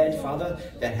read, Father,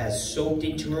 that has soaked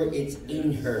into her, it's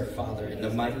in her, Father, in the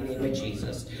mighty name of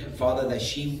Jesus. Father, that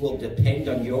she will depend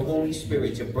on your Holy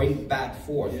Spirit to bring back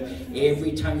forth.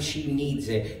 Every time she needs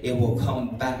it, it will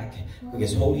come back.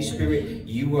 Because Holy Spirit,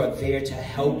 you are there to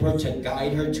help her, to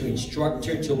guide her, to instruct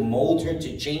her, to mold her,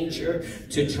 to change her,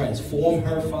 to transform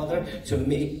her, Father, to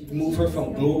move her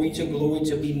from glory to glory,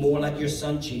 to be more like your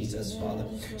Son, Jesus, Father.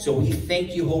 So we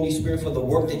thank you, Holy Spirit, for the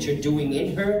work that you're doing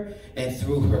in her and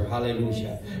through her.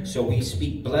 Hallelujah. So we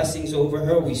speak blessings over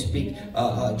her. We speak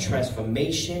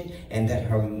transformation, and that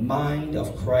her mind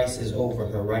of Christ is over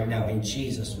her right now in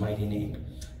Jesus' mighty name.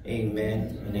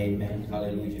 Amen and amen.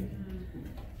 Hallelujah.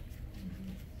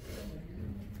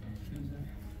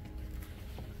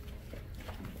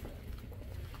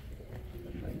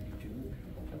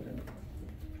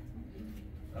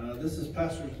 This is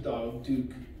Pastor's dog,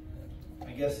 Duke.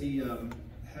 I guess he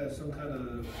has some kind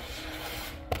of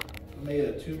made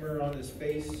a tumor on his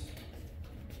face,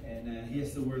 and he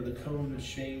has to wear the cone of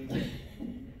shame.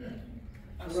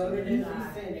 I wrote it in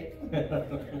authentic.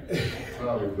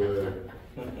 Sorry, bud.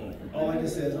 All I can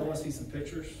say is I want to see some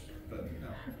pictures, but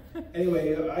no.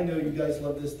 Anyway, I know you guys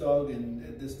love this dog, and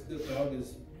this dog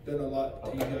has been a lot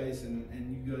to you guys,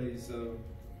 and you guys,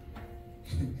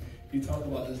 you talk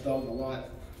about this dog a lot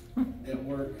at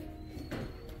work,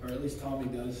 or at least Tommy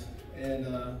does. And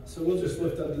so we'll just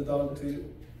lift up the dog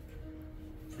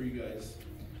for you guys.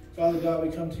 Father God,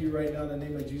 we come to you right now in the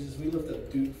name of Jesus. We lift up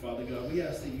Duke, Father God. We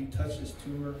ask that you touch this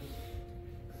tumor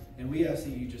And we ask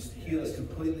that you just heal it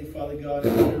completely, Father God.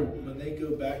 And when they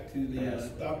go back to the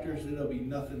doctors, there'll be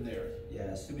nothing there.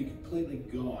 Yes. It'll be completely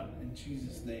gone in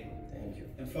Jesus' name. Thank you.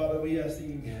 And Father, we ask that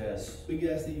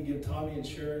you give Tommy and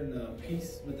Sharon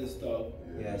peace with this dog.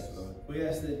 Yes, Lord. We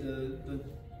ask that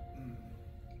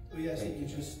that you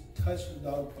just touch the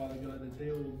dog, Father God, that they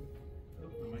will.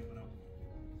 Oh, my mic went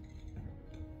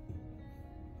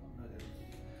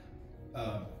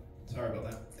out. Sorry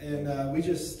about that. And we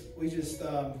just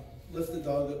lift the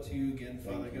dog up to you again,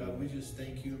 Father God. We just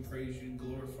thank you and praise you and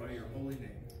glorify your holy name.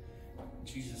 In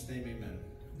Jesus' name, amen.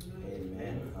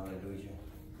 Amen. Hallelujah.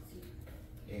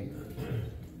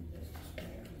 Amen.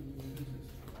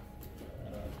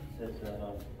 There's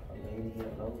a lady here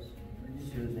close,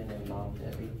 Susan and Mom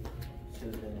Debbie.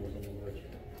 Susan is in the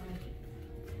wheelchair.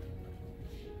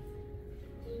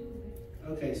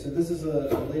 Okay, so this is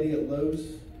a lady at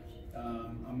Lowe's,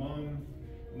 a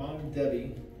mom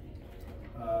Debbie.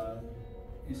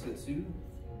 You said Sue?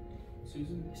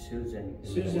 Susan? Susan.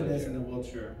 Susan is in a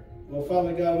wheelchair. Well,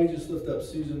 Father God, we just lift up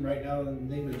Susan right now in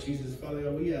the name of Jesus. Father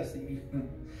God, we ask that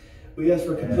we ask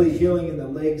for complete healing in the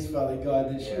legs, Father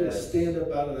God, that she will stand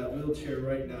up out of that wheelchair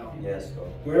right now. Yes,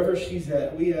 Lord. Wherever she's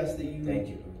at, we ask that Thank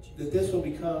you, that this will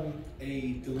become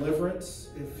a deliverance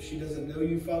if she doesn't know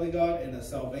you, Father God, and a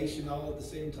salvation all at the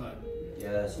same time.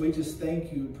 Yes. We just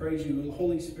thank you and praise you.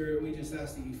 Holy Spirit, we just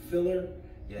ask that you fill her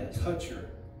and touch her.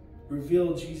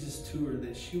 Reveal Jesus to her,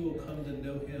 that she will come to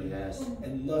know him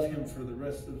and love him for the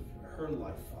rest of her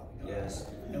life, Father God. Yes.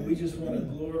 And we just want to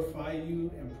glorify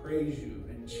you and praise you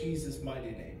in Jesus'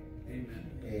 mighty name. Amen.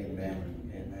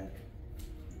 Amen. Amen.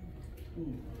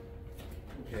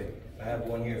 Okay, I have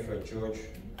one here for George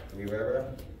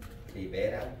Rivera,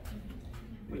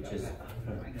 which is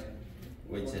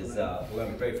we're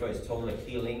going to pray for his total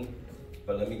healing.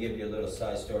 But let me give you a little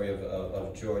side story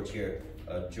of George here.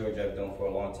 George I've known for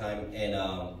a long time, and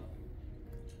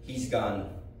he's gone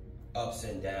ups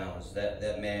and downs.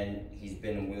 That man, he's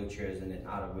been in wheelchairs and then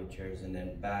out of wheelchairs and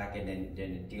then back and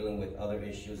then dealing with other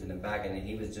issues and then back. And then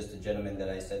he was just a gentleman that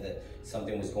I said that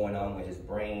something was going on with his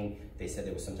brain. They said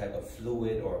there was some type of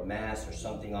fluid or mass or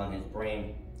something on his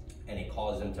brain, and it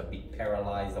caused him to be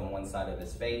paralyzed on one side of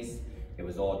his face. It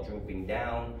was all drooping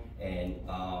down, and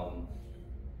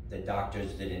the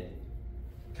doctors didn't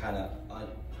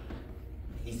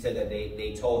he said that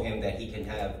they told him that he can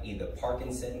have either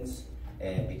Parkinson's,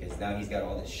 and because now he's got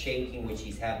all this shaking, which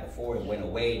he's had before. It went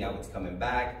away, now it's coming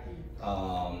back.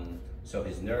 So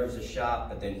his nerves are shot,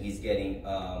 but then he's getting,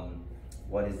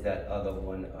 what is that other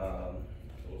one?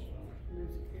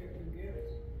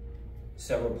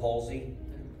 Cerebral palsy.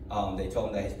 They told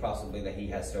him that it's possibly that he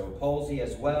has cerebral palsy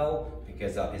as well,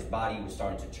 because his body was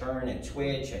starting to turn and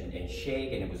twitch and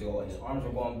shake, and his arms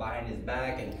were going behind his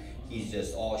back, and he's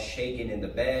just all shaking in the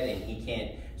bed, and he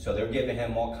can't. So they're giving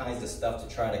him all kinds of stuff to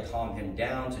try to calm him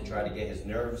down, to try to get his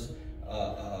nerves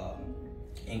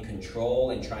in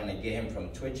control and trying to get him from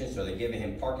twitching. So they're giving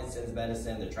him Parkinson's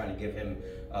medicine. They're trying to give him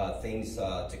things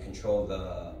to control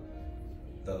the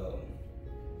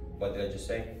what did I just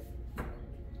say?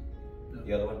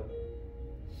 The other one?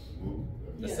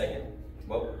 The second?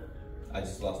 Well, I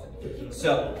just lost it.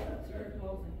 So,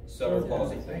 cerebral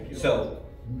palsy. So,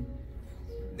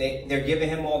 they're giving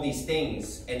him all these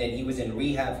things, and then he was in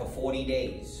rehab for 40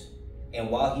 days. And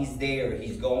while he's there,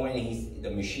 he's going, and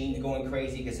the machine's going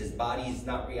crazy because his body's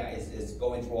not is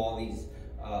going through all these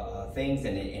things,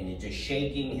 and it's just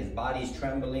shaking. His body's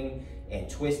trembling and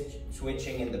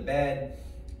twitching in the bed.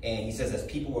 And he says, as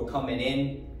people were coming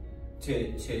in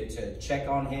to check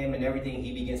on him and everything,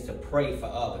 he begins to pray for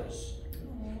others.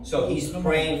 So he's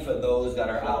praying for those that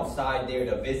are outside there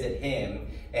to visit him,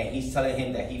 and he's telling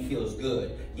him that he feels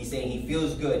good. He's saying he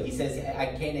feels good. He says, I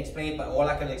can't explain, but all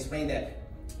I can explain that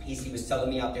he was telling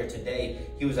me out there today,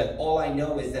 he was like, all I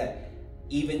know is that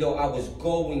even though I was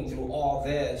going through all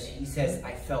this, he says,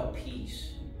 I felt peace.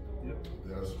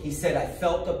 He said, I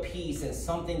felt the peace, and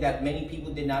something that many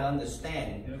people did not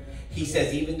understand. He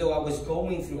says, even though I was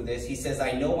going through this, he says,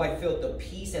 I know I felt the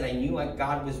peace, and I knew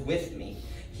God was with me.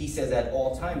 He says, at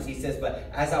all times. He says, but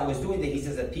as I was doing that, he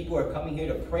says that people are coming here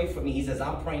to pray for me. He says,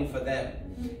 I'm praying for them.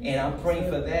 And I'm praying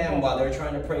for them while they're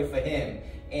trying to pray for him.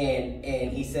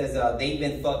 And he says they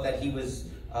even thought that he was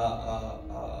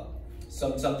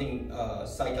something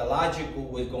psychological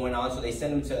was going on. So they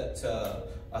sent him to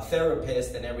a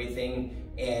therapist and everything.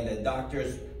 And the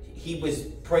doctors, he was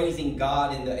praising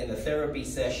God in the therapy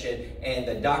session. And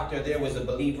the doctor there was a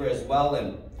believer as well.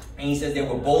 And he says they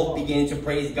were both beginning to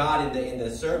praise God in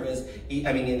the service.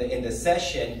 In the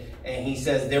session, and he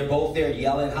says they're both there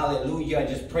yelling hallelujah and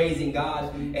just praising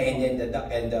God. And then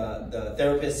the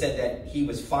therapist said that he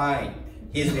was fine.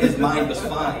 His mind was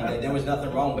fine. And there was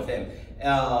nothing wrong with him.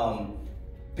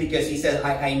 Because he said,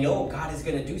 I know God is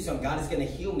going to do something. God is going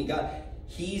to heal me.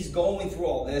 He's going through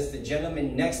all this. The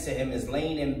gentleman next to him is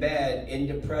laying in bed in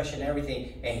depression and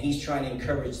everything, and he's trying to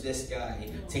encourage this guy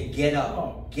to get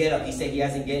up, get up. He said he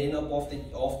hasn't getting up off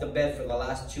the bed for the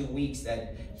last 2 weeks.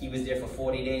 That he was there for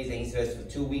 40 days, and he says for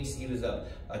 2 weeks he was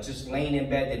just laying in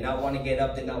bed, did not want to get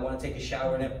up, did not want to take a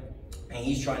shower, and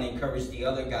he's trying to encourage the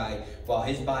other guy while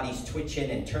his body's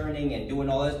twitching and turning and doing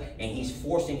all this, and he's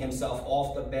forcing himself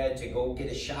off the bed to go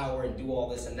get a shower and do all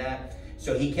this and that.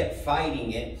 So he kept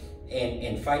fighting it.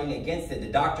 And fighting against it. The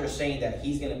doctor is saying that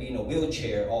he's going to be in a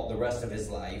wheelchair all the rest of his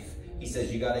life. He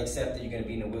says, you got to accept that you're going to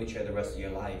be in a wheelchair the rest of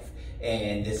your life.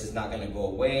 And this is not going to go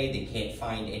away. They can't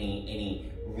find any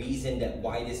reason that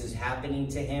why this is happening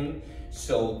to him.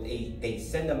 So they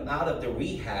send him out of the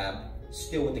rehab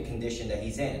still with the condition that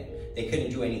he's in. They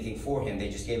couldn't do anything for him. They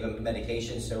just gave him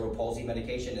medication, cerebral palsy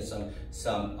medication, and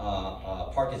some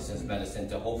Parkinson's medicine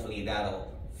to hopefully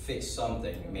that'll fix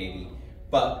something maybe.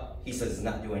 But he says it's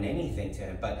not doing anything to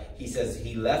him. But he says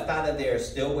he left out of there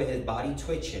still with his body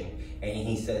twitching. And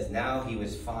he says now he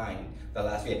was fine the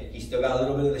last week. He still got a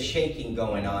little bit of the shaking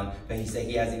going on. But he said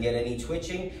he hasn't got any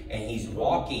twitching. And he's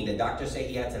walking. The doctor said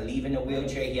he had to leave in a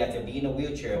wheelchair. He had to be in a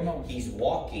wheelchair. He's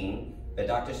walking. The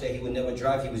doctor said he would never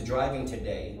drive. He was driving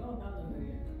today.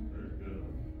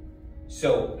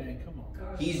 So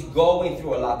he's going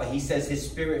through a lot, but he says his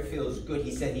spirit feels good.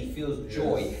 He said he feels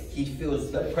joy. He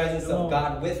feels the presence of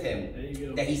God with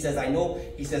him. That he says, I know,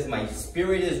 he says, my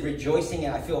spirit is rejoicing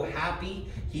and I feel happy.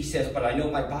 He says, but I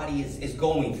know my body is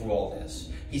going through all this.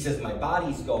 He says, my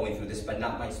body's going through this, but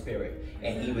not my spirit.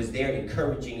 And he was there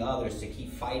encouraging others to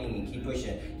keep fighting and keep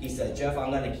pushing. He said, Jeff, I'm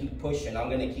going to keep pushing. I'm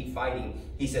going to keep fighting.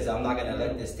 He says, I'm not going to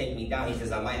let this take me down. He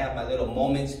says, I might have my little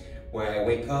moments where I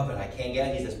wake up and I can't get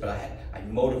it. He says, but I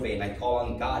motivate and I call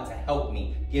on God to help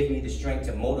me, give me the strength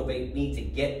to motivate me to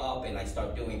get up, and I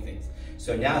start doing things.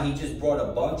 So now he just brought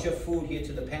a bunch of food here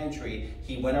to the pantry.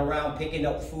 He went around picking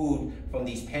up food from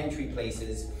these pantry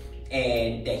places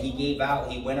and that he gave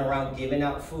out. He went around giving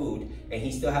out food, and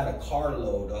he still had a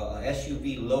carload, a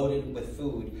SUV loaded with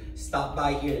food, stopped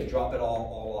by here to drop it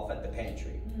all off at the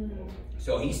pantry.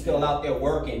 So he's still out there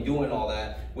working, doing all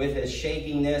that with his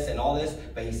shakiness and all this.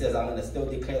 But he says, I'm going to still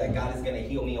declare that God is going to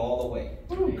heal me all the way.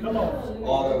 Come on.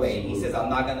 All the way. He says, I'm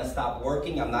not going to stop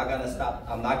working. I'm not going to stop.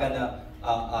 I'm not going to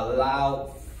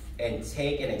allow and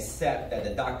take and accept that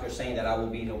the doctor's saying that I will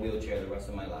be in a wheelchair the rest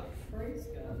of my life. Praise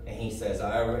God. And he says,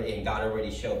 and God already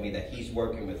showed me that he's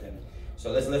working with him. So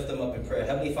let's lift him up in prayer.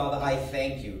 Heavenly Father, I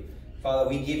thank you. Father,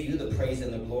 we give you the praise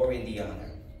and the glory and the honor.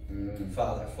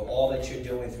 Father, for all that you're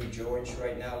doing through George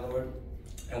right now, Lord,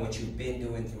 and what you've been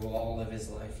doing through all of his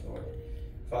life, Lord.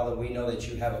 Father, we know that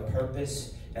you have a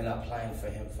purpose and a plan for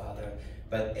him, Father.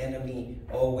 But enemy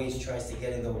always tries to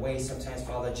get in the way sometimes,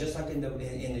 Father, just like in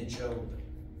the Job.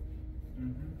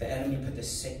 The enemy put the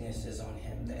sicknesses on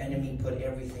him. The enemy put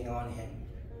everything on him.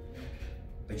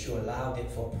 But you allowed it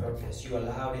for a purpose. You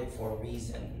allowed it for a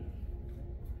reason,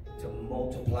 to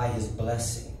multiply his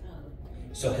blessing.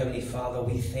 So, Heavenly Father,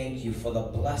 we thank you for the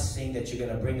blessing that you're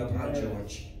going to bring upon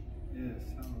George. Yes.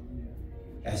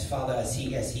 As Father, as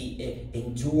he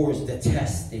endures the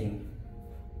testing.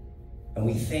 And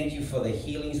we thank you for the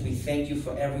healings. We thank you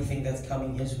for everything that's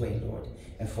coming his way, Lord.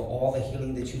 And for all the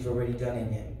healing that you've already done in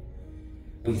him.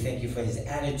 We thank you for his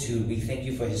attitude. We thank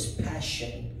you for his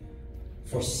passion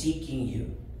for seeking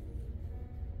you.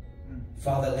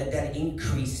 Father, let that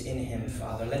increase in him,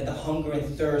 Father. Let the hunger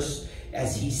and thirst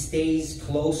as he stays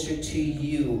closer to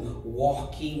you,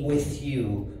 walking with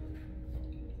you,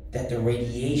 that the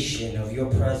radiation of your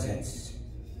presence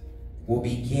will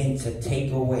begin to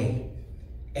take away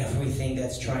everything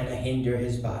that's trying to hinder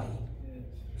his body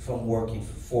from working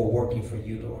for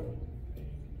you, Lord.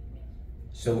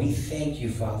 So we thank you,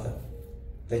 Father,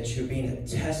 that you're being a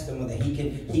testimony, that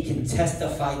he can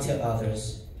testify to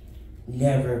others.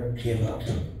 Never give up.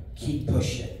 Keep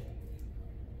pushing.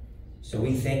 So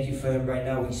we thank you for him right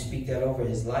now. We speak that over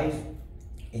his life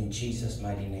in Jesus'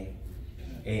 mighty name.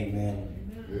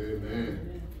 Amen.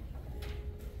 Amen.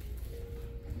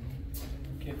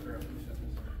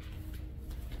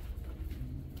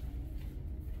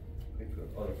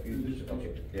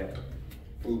 Yeah.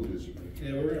 Food distribution.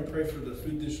 Yeah, we're going to pray for the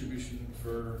food distribution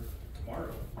for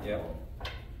tomorrow. Yeah.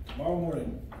 Tomorrow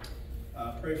morning.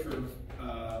 Pray for,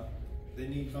 they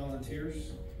need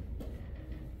volunteers.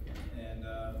 And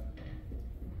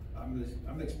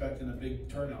I'm expecting a big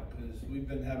turnout because we've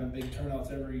been having big turnouts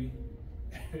every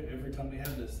time we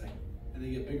have this thing. And they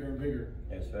get bigger and bigger.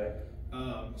 That's right.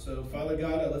 So, Father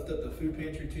God, I lift up the food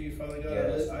pantry to you, Father God.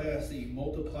 Yes. I ask that you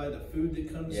multiply the food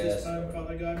that comes Yes. this time,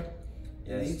 Father God.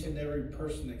 And Yes. each and every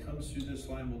person that comes through this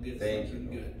line will get Thank something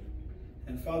you, Lord. good.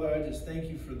 And Father, I just thank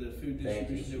you for the food Thank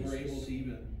you, distribution that we're Jesus. able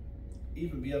to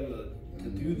even be able to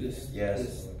do this, Yes.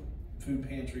 this food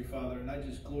pantry, Father. And I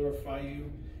just glorify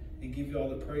you and give you all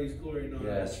the praise, glory, and honor.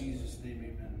 Yes. In Jesus'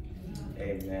 name,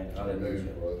 amen. Amen. Hallelujah.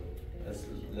 Amen, brother. Let's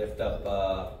lift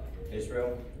up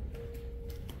Israel.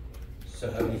 So,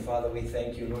 Heavenly Father, we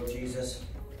thank you, Lord Jesus.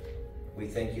 We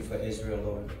thank you for Israel,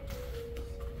 Lord.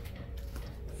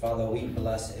 Father, we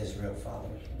bless Israel, Father.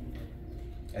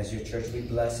 As your church, we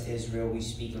bless Israel. We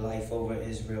speak life over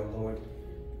Israel, Lord.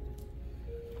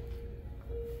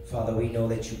 Father, we know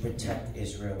that you protect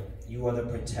Israel. You are the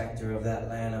protector of that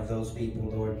land, of those people,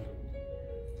 Lord.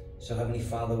 So, Heavenly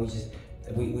Father,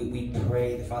 we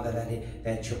pray, Father,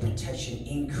 that your protection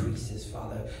increases,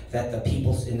 Father. That the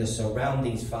people in the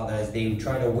surroundings, Father, as they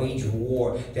try to wage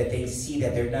war, that they see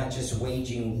that they're not just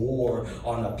waging war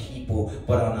on a people,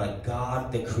 but on a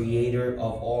God, the creator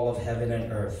of all of heaven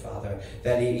and earth, Father.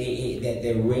 That that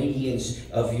the radiance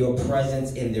of your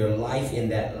presence in their life, in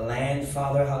that land,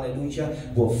 Father, hallelujah,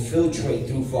 will filtrate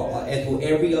through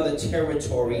every other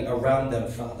territory around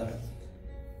them, Father.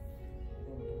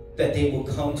 That they will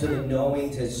come to the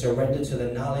knowing, to surrender to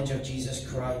the knowledge of Jesus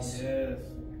Christ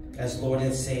as Lord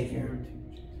and Savior.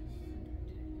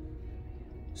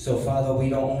 So, Father, we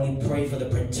don't only pray for the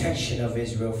protection of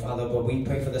Israel, Father, but we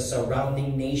pray for the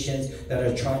surrounding nations that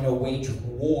are trying to wage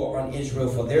war on Israel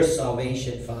for their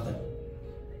salvation, Father.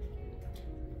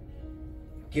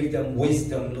 Give them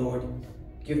wisdom, Lord.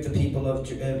 Give the people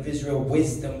of Israel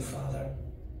wisdom, Father,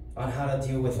 on how to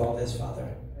deal with all this, Father.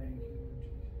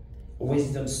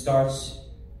 Wisdom starts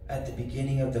at the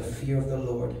beginning of the fear of the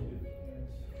Lord.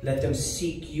 Let them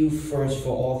seek you first for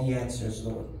all the answers,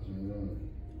 Lord,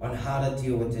 on how to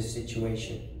deal with this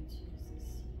situation.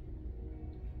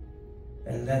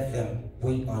 And let them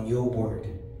wait on your word.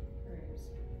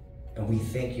 And we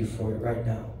thank you for it right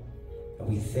now. And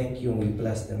we thank you and we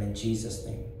bless them in Jesus'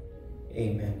 name.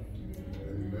 Amen.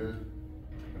 Amen.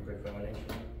 Pray for our nation.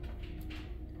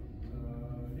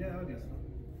 Yeah, I guess so.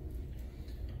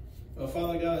 Well,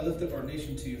 Father God, I lift up our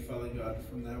nation to you, Father God,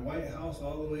 from the White House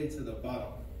all the way to the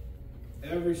bottom.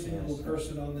 Every single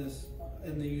person on this,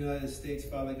 in the United States,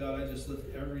 Father God, I just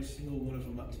lift every single one of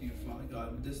them up to you, Father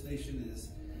God. This nation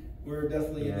we're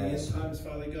definitely in the end times,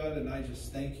 Father God, and I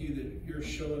just thank you that you're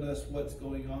showing us what's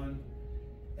going on.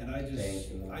 And I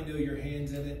know your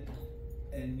hand's in it,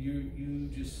 and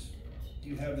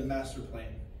you have the master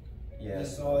plan. Yes.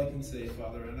 That's all I can say,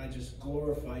 Father, and I just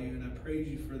glorify you and I praise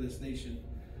you for this nation.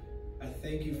 I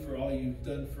thank you for all you've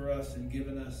done for us and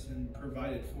given us and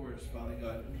provided for us, Father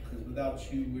God, because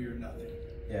without you, we are nothing.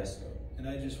 Yes, Lord. And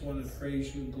I just want to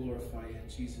praise you and glorify you in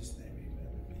Jesus' name,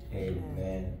 amen.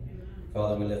 Amen.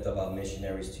 Father, we lift up our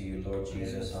missionaries to you, Lord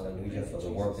Jesus. Hallelujah, for the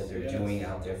work that they're doing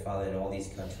out there, Father, in all these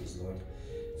countries, Lord.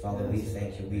 Father, we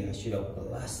thank you. We ask you to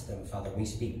bless them, Father. We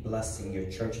speak blessing. Your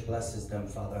church blesses them,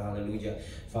 Father. Hallelujah.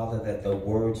 Father, that the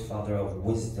words, Father, of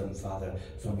wisdom, Father,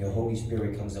 from your Holy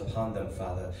Spirit comes upon them,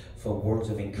 Father, for words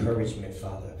of encouragement,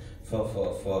 Father,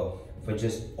 for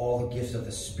just all the gifts of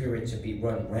the Spirit to be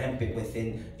run rampant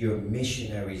within your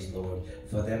missionaries, Lord.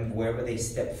 For them, wherever they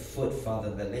step foot, Father,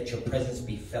 that let your presence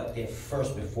be felt there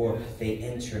first before they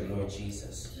enter, Lord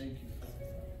Jesus. Thank you.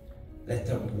 Let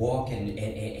them walk in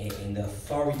the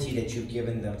authority that you've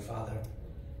given them, Father.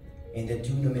 In the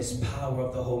dunamis power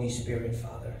of the Holy Spirit,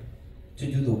 Father. To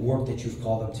do the work that you've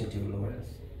called them to do, Lord.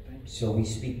 So we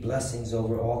speak blessings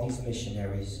over all these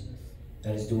missionaries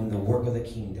that is doing the work of the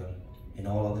kingdom in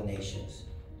all other nations.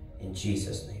 In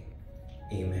Jesus' name,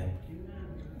 amen.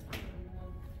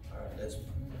 All right, let's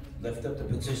lift up the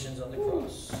petitions on the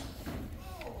cross.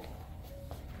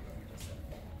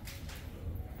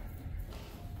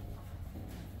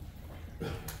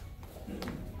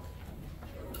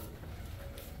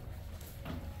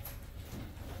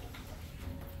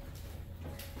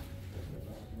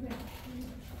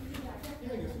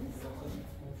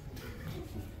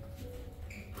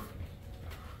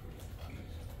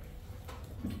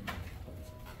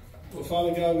 Well,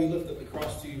 Father God, we lift up the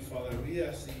cross to you, Father. We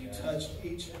ask that you touch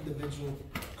each individual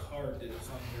card that is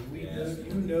on here.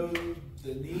 You know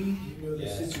the need, you know the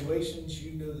situations,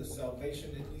 you know the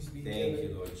salvation that needs to be given. Thank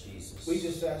you, Lord Jesus. We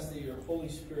just ask that your Holy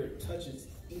Spirit touches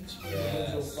each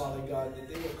individual, Father God, that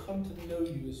they will come to know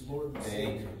you as Lord and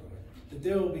Savior. That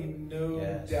there will be no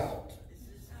doubt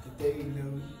that they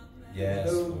know,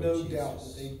 no doubt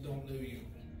that they don't know you.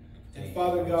 And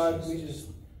Father God, we just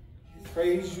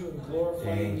praise you and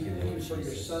glorify Thank you. you, Thank you Lord for your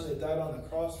Jesus. son that died on the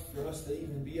cross for us to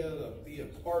even be able to be a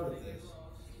part of this.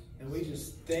 And we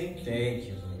just thank you. Thank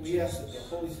you, Lord We ask Jesus. that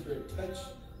the Holy Spirit touch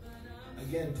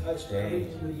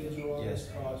every individual on this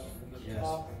cross from the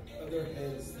top of their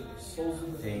heads to the soles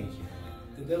of their feet. Thank you.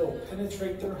 That they will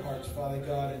penetrate their hearts, Father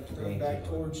God, and turn Thank back you.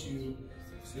 towards you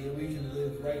so that we can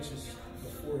live righteous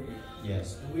before you.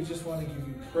 Yes. And we just want to give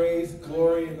you praise,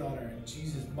 glory, and honor in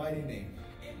Jesus' mighty name.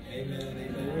 Amen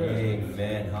and amen.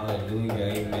 Amen. Hallelujah.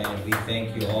 Amen. We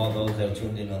thank you, all those that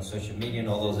tuned in on social media and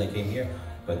all those that came here.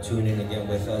 But tune in again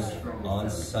with us on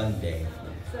Sunday,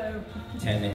 10 a.m.